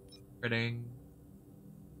 Critting.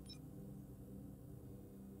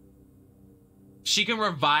 She can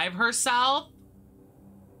revive herself?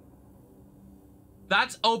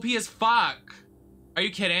 That's OP as fuck. Are you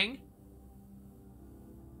kidding?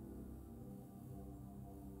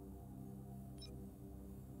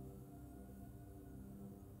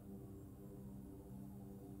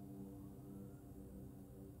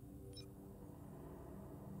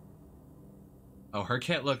 Oh, her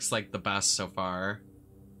kit looks like the best so far.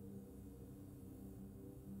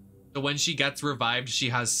 So when she gets revived, she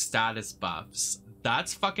has status buffs.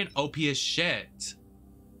 That's fucking OP as shit.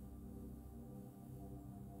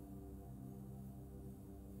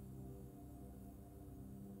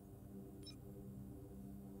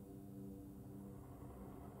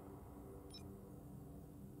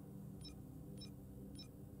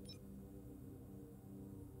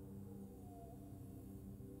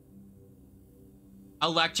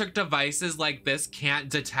 Electric devices like this can't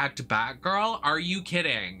detect Batgirl? Are you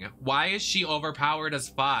kidding? Why is she overpowered as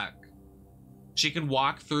fuck? She can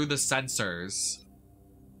walk through the sensors.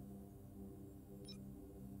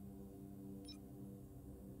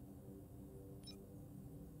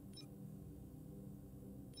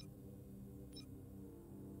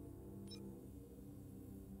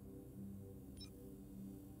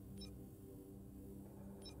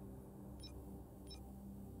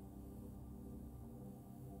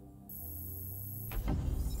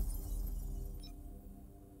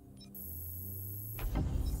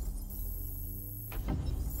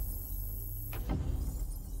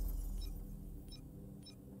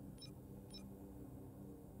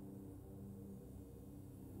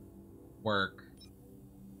 Work.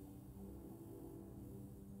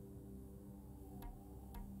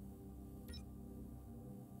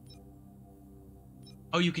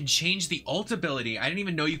 Oh, you can change the ult ability. I didn't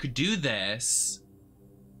even know you could do this.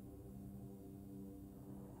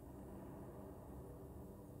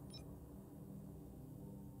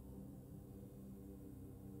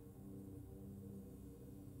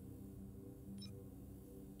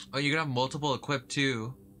 Oh, you can have multiple equipped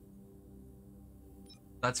too.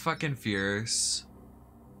 That's fucking fierce.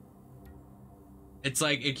 It's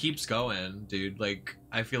like, it keeps going, dude. Like,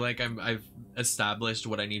 I feel like I've established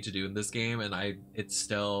what I need to do in this game, and it's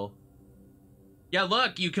still... Yeah,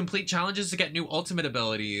 look, you complete challenges to get new ultimate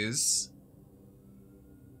abilities.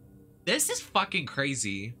 This is fucking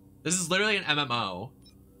crazy. This is literally an MMO.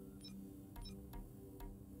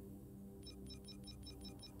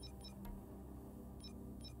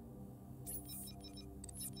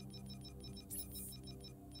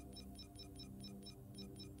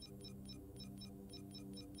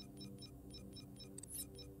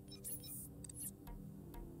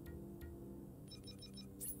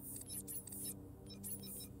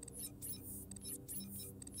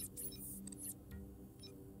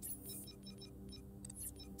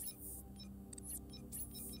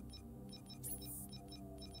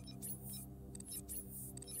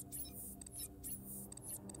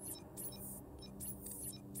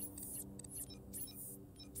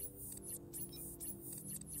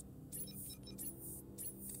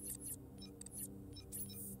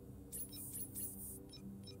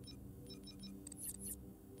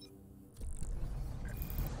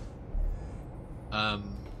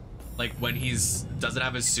 Like when doesn't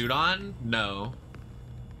have his suit on? No.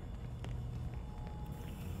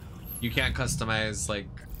 You can't customize like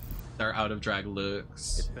their out of drag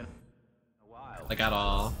looks. It's been a while. Like at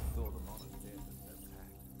all. Oh.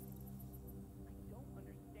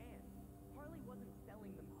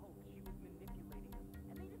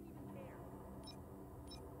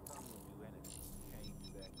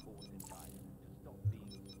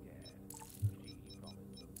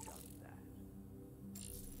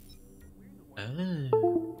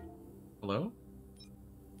 Hello?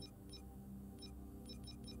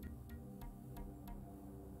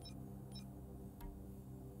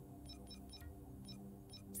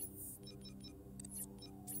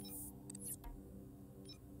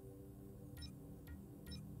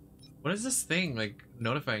 What is this thing like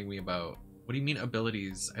notifying me about? What do you mean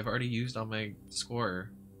abilities? I've already used all my score.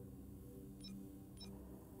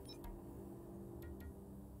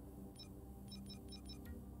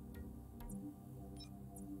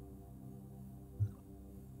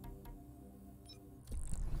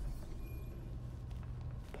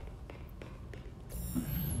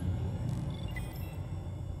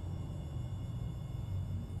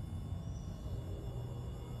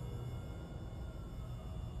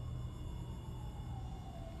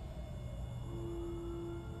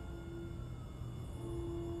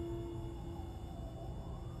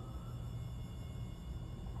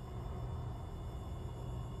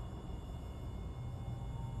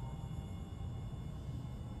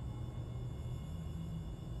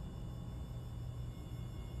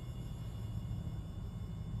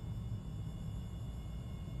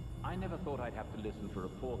 I never thought I'd have to listen for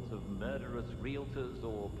reports of murderous realtors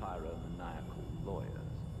or pyromaniacal lawyers.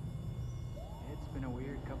 It's been a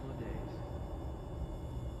weird couple of days.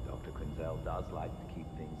 Dr. Quinzel does like to keep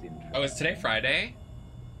things interesting. Oh, is today Friday?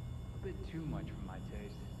 A bit too much for my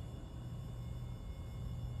taste.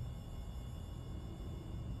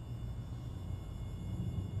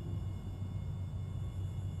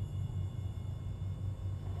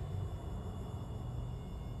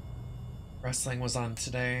 Wrestling was on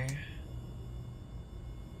today.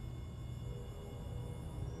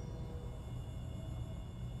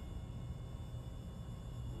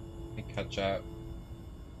 Let me catch up.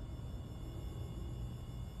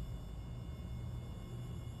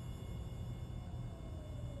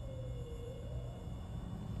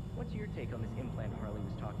 What's your take on this implant Harley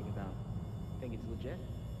was talking about? Think it's legit?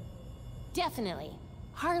 Definitely.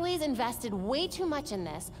 Harley's invested way too much in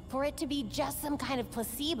this for it to be just some kind of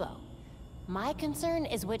placebo. My concern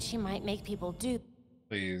is what she might make people do.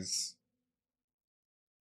 Please.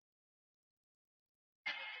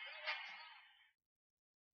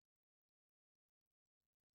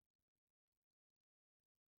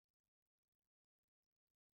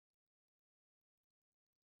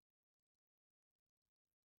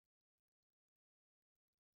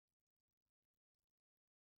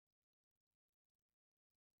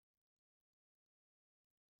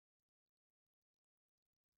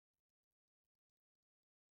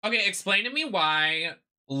 Okay, explain to me why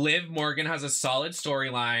Liv Morgan has a solid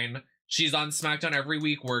storyline. She's on SmackDown every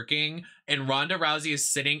week working, and Ronda Rousey is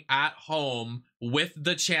sitting at home with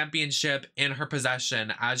the championship in her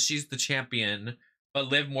possession as she's the champion. But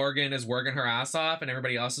Liv Morgan is working her ass off, and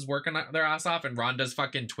everybody else is working their ass off, and Ronda's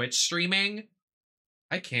fucking Twitch streaming.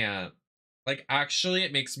 I can't. Like, actually,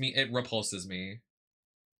 it repulses me.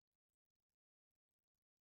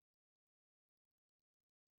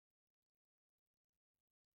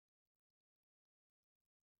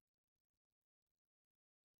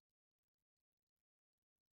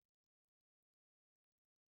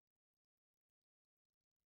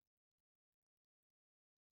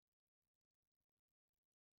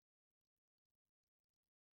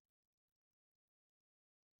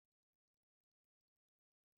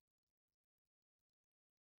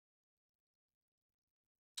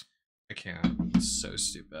 I can't. It's so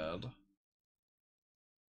stupid.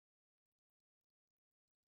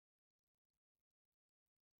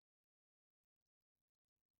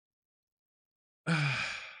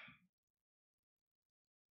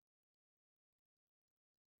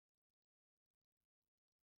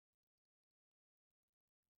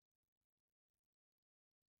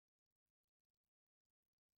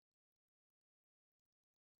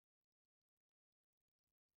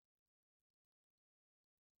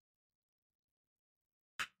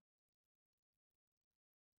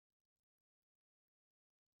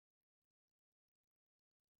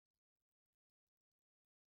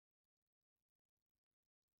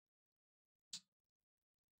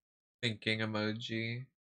 Thinking emoji.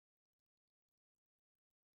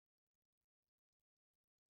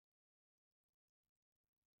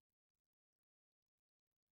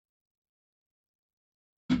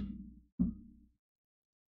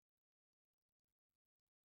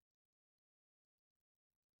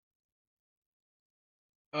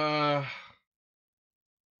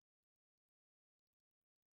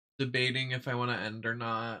 Debating if I want to end or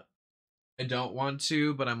not. I don't want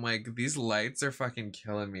to, but I'm like, these lights are fucking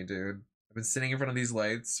killing me, dude. I've been sitting in front of these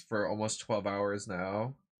lights for almost 12 hours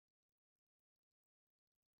now.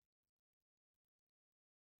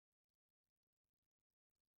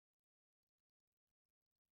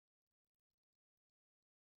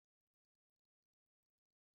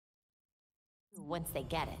 Once they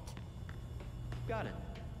get it. Got it.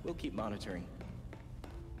 We'll keep monitoring.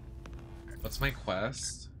 What's my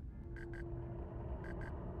quest?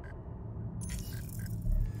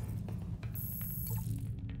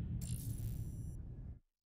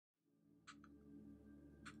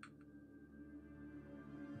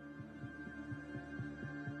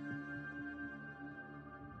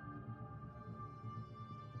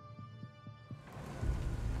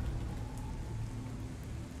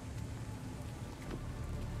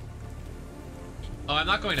 Oh, I'm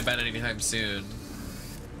not going to bed anytime soon.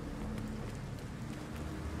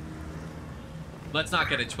 Let's not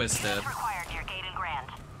get it twisted. Required near Gate and Grand.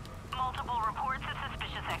 Multiple reports of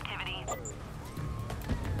suspicious activity.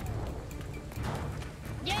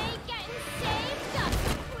 You ain't getting saved up.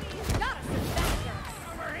 Please, got us a Batgirl.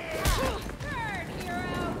 Over here. Burn, hero.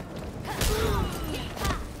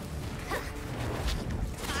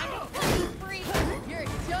 I'm free. You're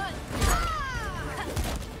done.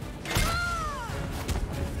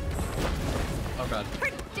 Oh god.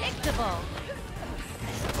 Predictable.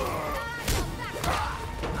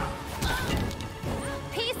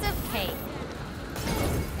 Piece of cake.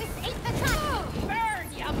 This ain't the time. Burn,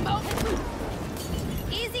 you both.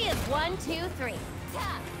 Easy as 1, 2, 3.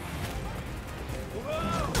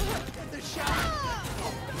 Get the shot!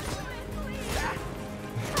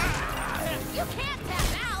 You can't tap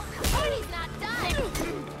out. The party's not done.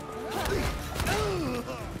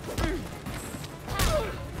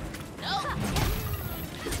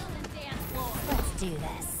 Let's do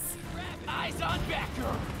this. Eyes on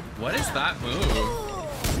Batgirl. What is that move?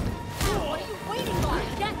 What are you waiting for?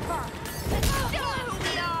 Get her. Let's show them who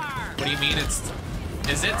we are. What do you mean it's...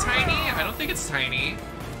 Is it tiny? I don't think it's tiny.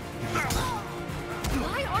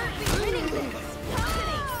 Why aren't we winning this?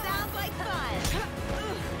 Sounds like fun.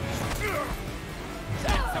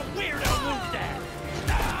 That's a weirdo move there.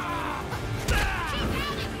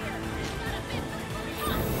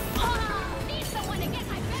 Need someone to get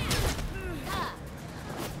my back.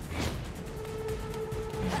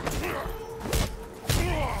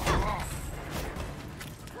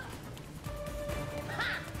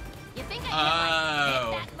 You think I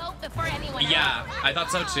hit that moat before anyone else? Yeah, I thought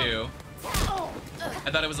so too. I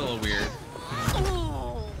thought it was a little weird.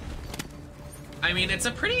 I mean, it's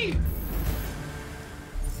a pretty...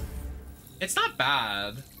 It's not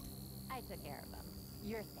bad. I took care of them.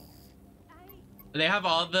 You're safe. They have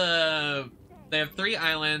all the... They have 3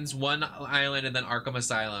 islands, 1 island, and then Arkham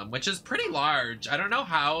Asylum, which is pretty large. I don't know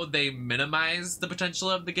how they minimize the potential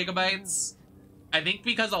of the gigabytes. I think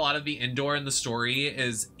because a lot of the indoor in the story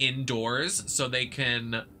is indoors, so they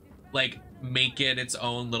can, like, make it its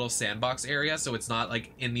own little sandbox area, so it's not,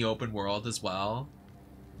 like, in the open world as well.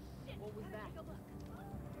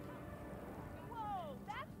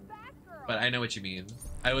 But I know what you mean.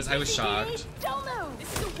 I was shocked. Don't move!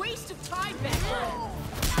 This is a waste of time, Batgirl!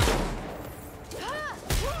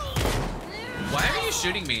 Why are you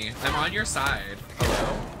shooting me? I'm on your side.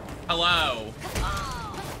 Hello?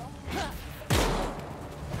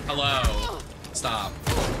 Hello? Stop.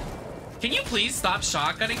 Can you please stop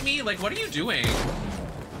shotgunning me? Like, what are you doing?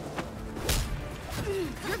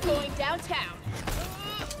 You're going downtown.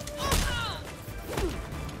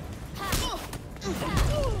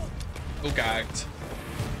 Oh, gagged.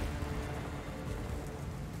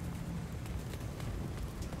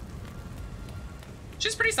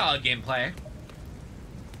 She's pretty solid gameplay.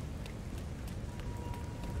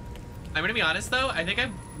 I'm gonna be honest though, I think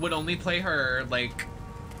I would only play her, like,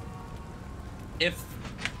 if,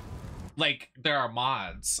 like, there are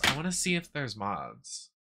mods. I want to see if there's mods.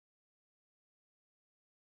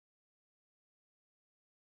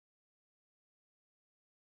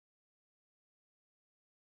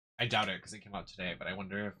 I doubt it because it came out today, but I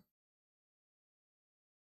wonder if...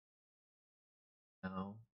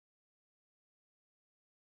 No.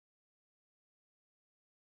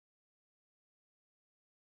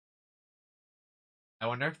 I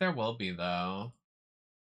wonder if there will be, though.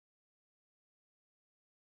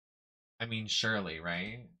 I mean, surely,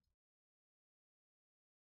 right?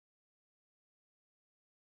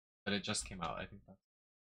 But it just came out, I think that's...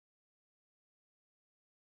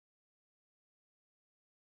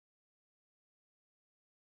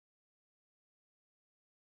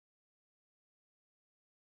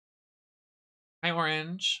 Hi,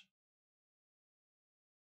 Orange.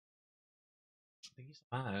 Thank you so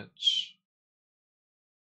much.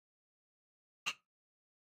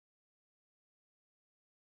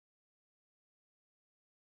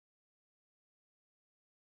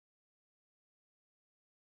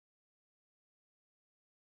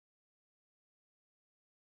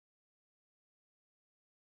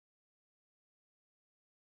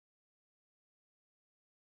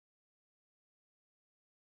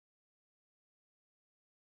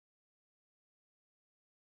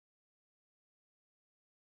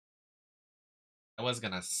 I was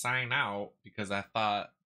gonna sign out because I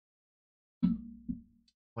thought I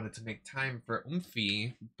wanted to make time for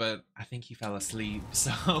Oomphy, but I think he fell asleep,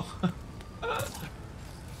 so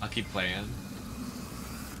I'll keep playing.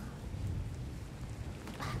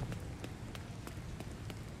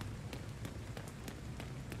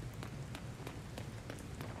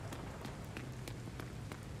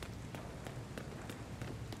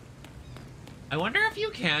 I wonder if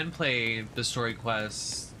you can play the story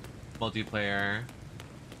quest multiplayer.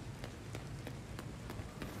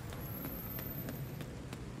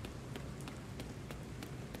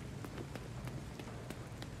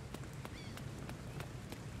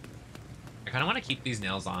 I kind of want to keep these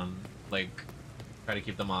nails on, like, try to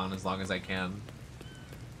keep them on as long as I can.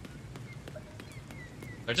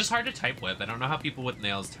 They're just hard to type with. I don't know how people with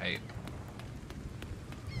nails type.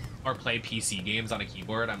 Or play PC games on a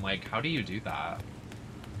keyboard. I'm like, how do you do that?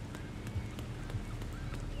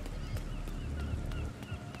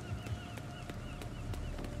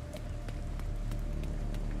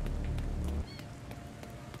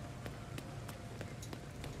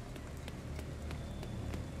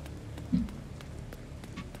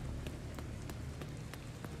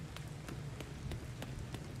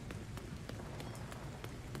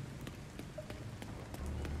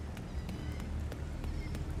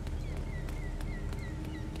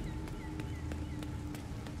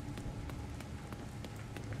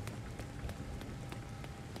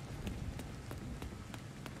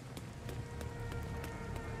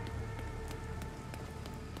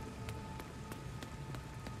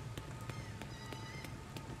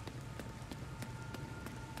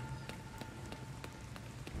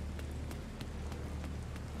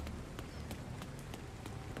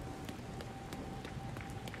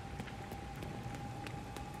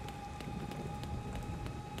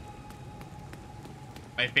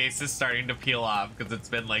 My face is starting to peel off because it's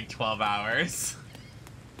been like 12 hours.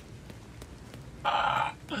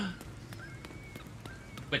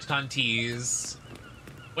 TwitchCon tease.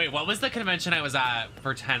 Wait, what was the convention I was at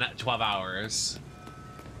for 12 hours?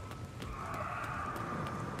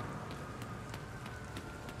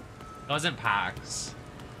 It wasn't PAX.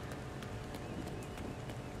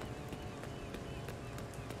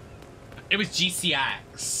 It was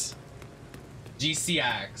GCX.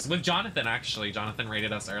 GCX with Jonathan, actually. Jonathan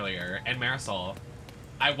rated us earlier, and Marisol.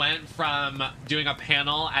 I went from doing a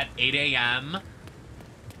panel at 8 a.m.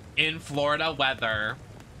 in Florida weather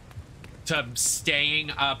to staying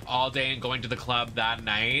up all day and going to the club that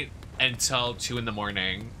night until 2 in the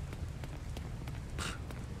morning.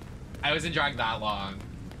 I wasn't drag that long.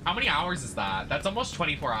 How many hours is that? That's almost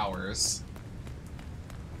 24 hours.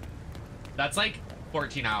 That's like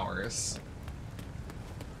 14 hours.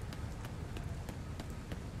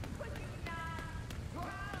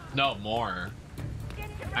 No, more.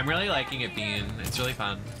 I'm really liking it, Bean. It's really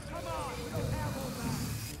fun.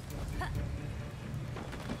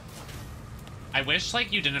 I wish,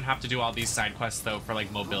 like, you didn't have to do all these side quests, though, for,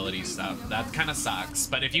 like, mobility stuff. That kind of sucks.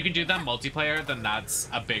 But if you can do them multiplayer, then that's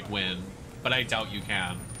a big win. But I doubt you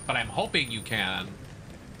can. But I'm hoping you can.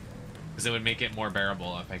 Because it would make it more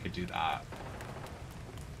bearable if I could do that.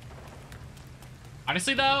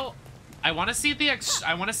 Honestly, though, I want to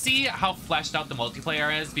see how fleshed out the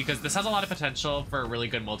multiplayer is, because this has a lot of potential for a really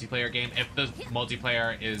good multiplayer game if the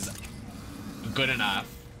multiplayer is good enough.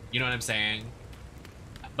 You know what I'm saying?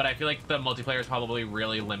 But I feel like the multiplayer is probably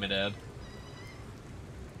really limited.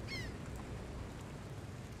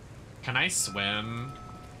 Can I swim?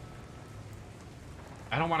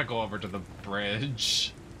 I don't want to go over to the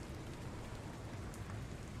bridge.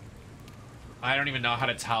 I don't even know how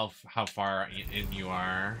to tell how far in you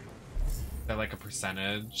are. Is that like a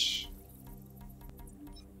percentage?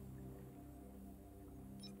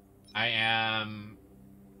 I am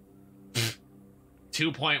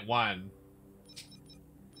 2.1.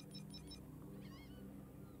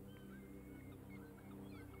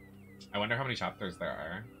 I wonder how many chapters there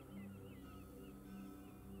are.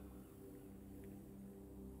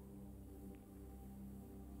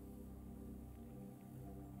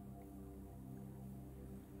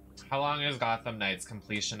 How long is Gotham Knights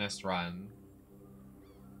completionist run?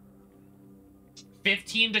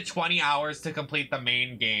 15 to 20 hours to complete the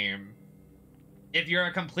main game. If you're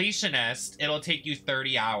a completionist, it'll take you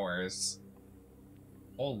 30 hours.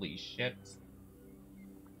 Holy shit.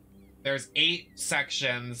 There's 8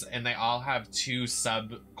 sections and they all have 2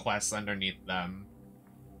 sub-quests underneath them.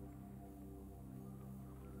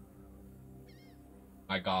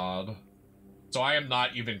 My god. So I am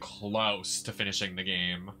not even close to finishing the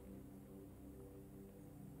game.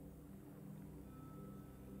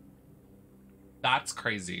 That's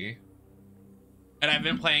crazy. And I've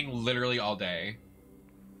been playing literally all day.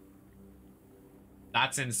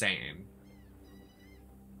 That's insane.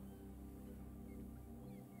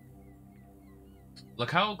 Look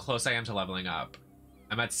how close I am to leveling up.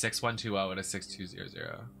 I'm at 6120 at a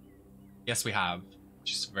 6200. Yes, we have.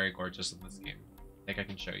 She's very gorgeous in this game. I think I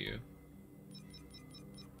can show you.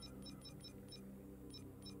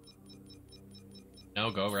 No,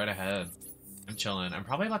 go right ahead. I'm chilling. I'm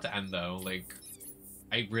probably about to end though. Like,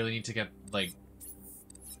 I really need to get, like,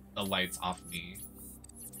 the lights off me.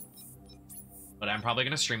 But I'm probably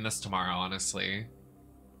gonna stream this tomorrow, honestly.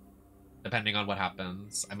 Depending on what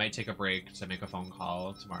happens. I might take a break to make a phone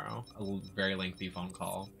call tomorrow. A very lengthy phone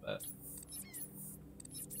call, but...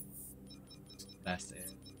 that's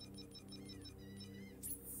it.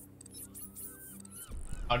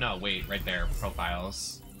 Oh no, wait, right there.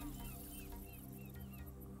 Profiles.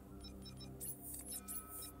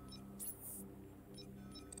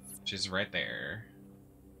 She's right there.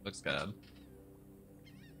 Looks good.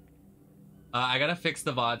 I gotta fix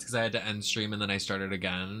the VODs because I had to end stream and then I started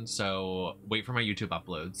again. So wait for my YouTube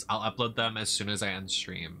uploads. I'll upload them as soon as I end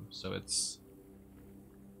stream. So it's...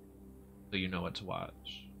 so you know what to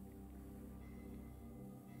watch.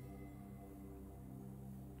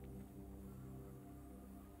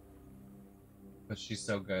 But she's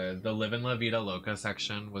so good. The Live in La Vida Loca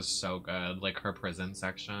section was so good. Like her prison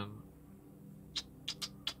section.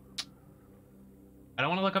 I don't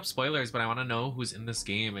want to look up spoilers, but I want to know who's in this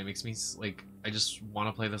game. It makes me, like, I just want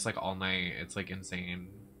to play this, like, all night. It's, like, insane.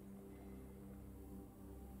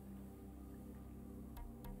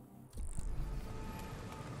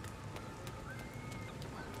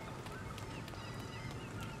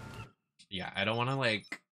 Yeah, I don't want to,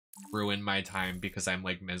 like, ruin my time because I'm,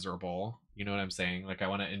 like, miserable. You know what I'm saying? Like, I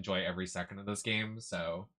want to enjoy every second of this game,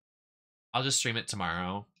 so I'll just stream it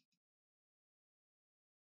tomorrow.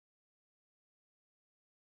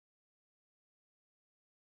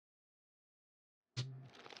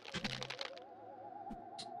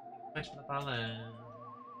 Push the button.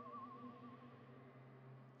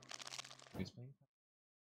 Who's playing?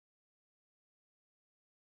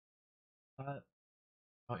 What?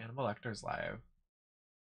 Oh, Animal Lecter's live.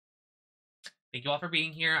 Thank you all for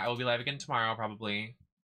being here. I will be live again tomorrow, probably.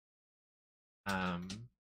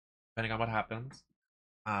 Depending on what happens.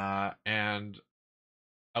 And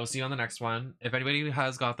I will see you on the next one. If anybody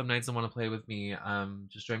has Gotham Knights and want to play with me,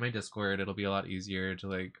 just join my Discord. It'll be a lot easier to,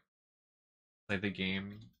 like, play the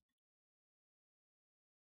game.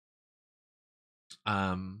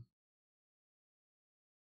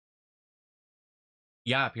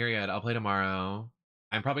 Yeah, period. I'll play tomorrow.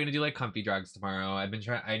 I'm probably gonna do, like, comfy drugs tomorrow. I've been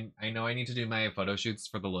trying. I know I need to do my photo shoots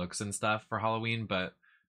for the looks and stuff for Halloween, but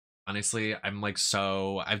honestly, I'm, like,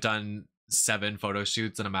 I've done 7 photo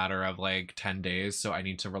shoots in a matter of, like, 10 days, so I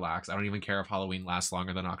need to relax. I don't even care if Halloween lasts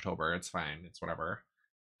longer than October. It's fine. It's whatever.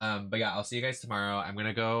 But yeah, I'll see you guys tomorrow. I'm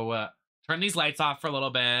gonna go turn these lights off for a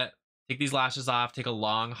little bit, take these lashes off, take a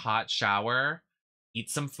long hot shower, eat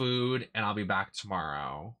some food, and I'll be back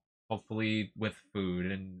tomorrow. Hopefully with food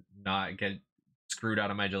and not get screwed out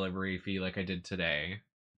of my delivery fee like I did today.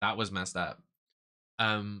 That was messed up.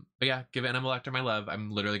 But yeah, give Animal Lecter my love.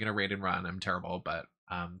 I'm literally gonna raid and run. I'm terrible, but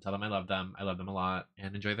tell them I love them. I love them a lot,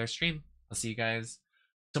 and enjoy their stream. I'll see you guys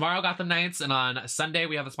tomorrow, Gotham Knights, and on Sunday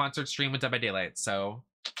we have a sponsored stream with Dead by Daylight. So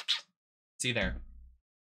see you there.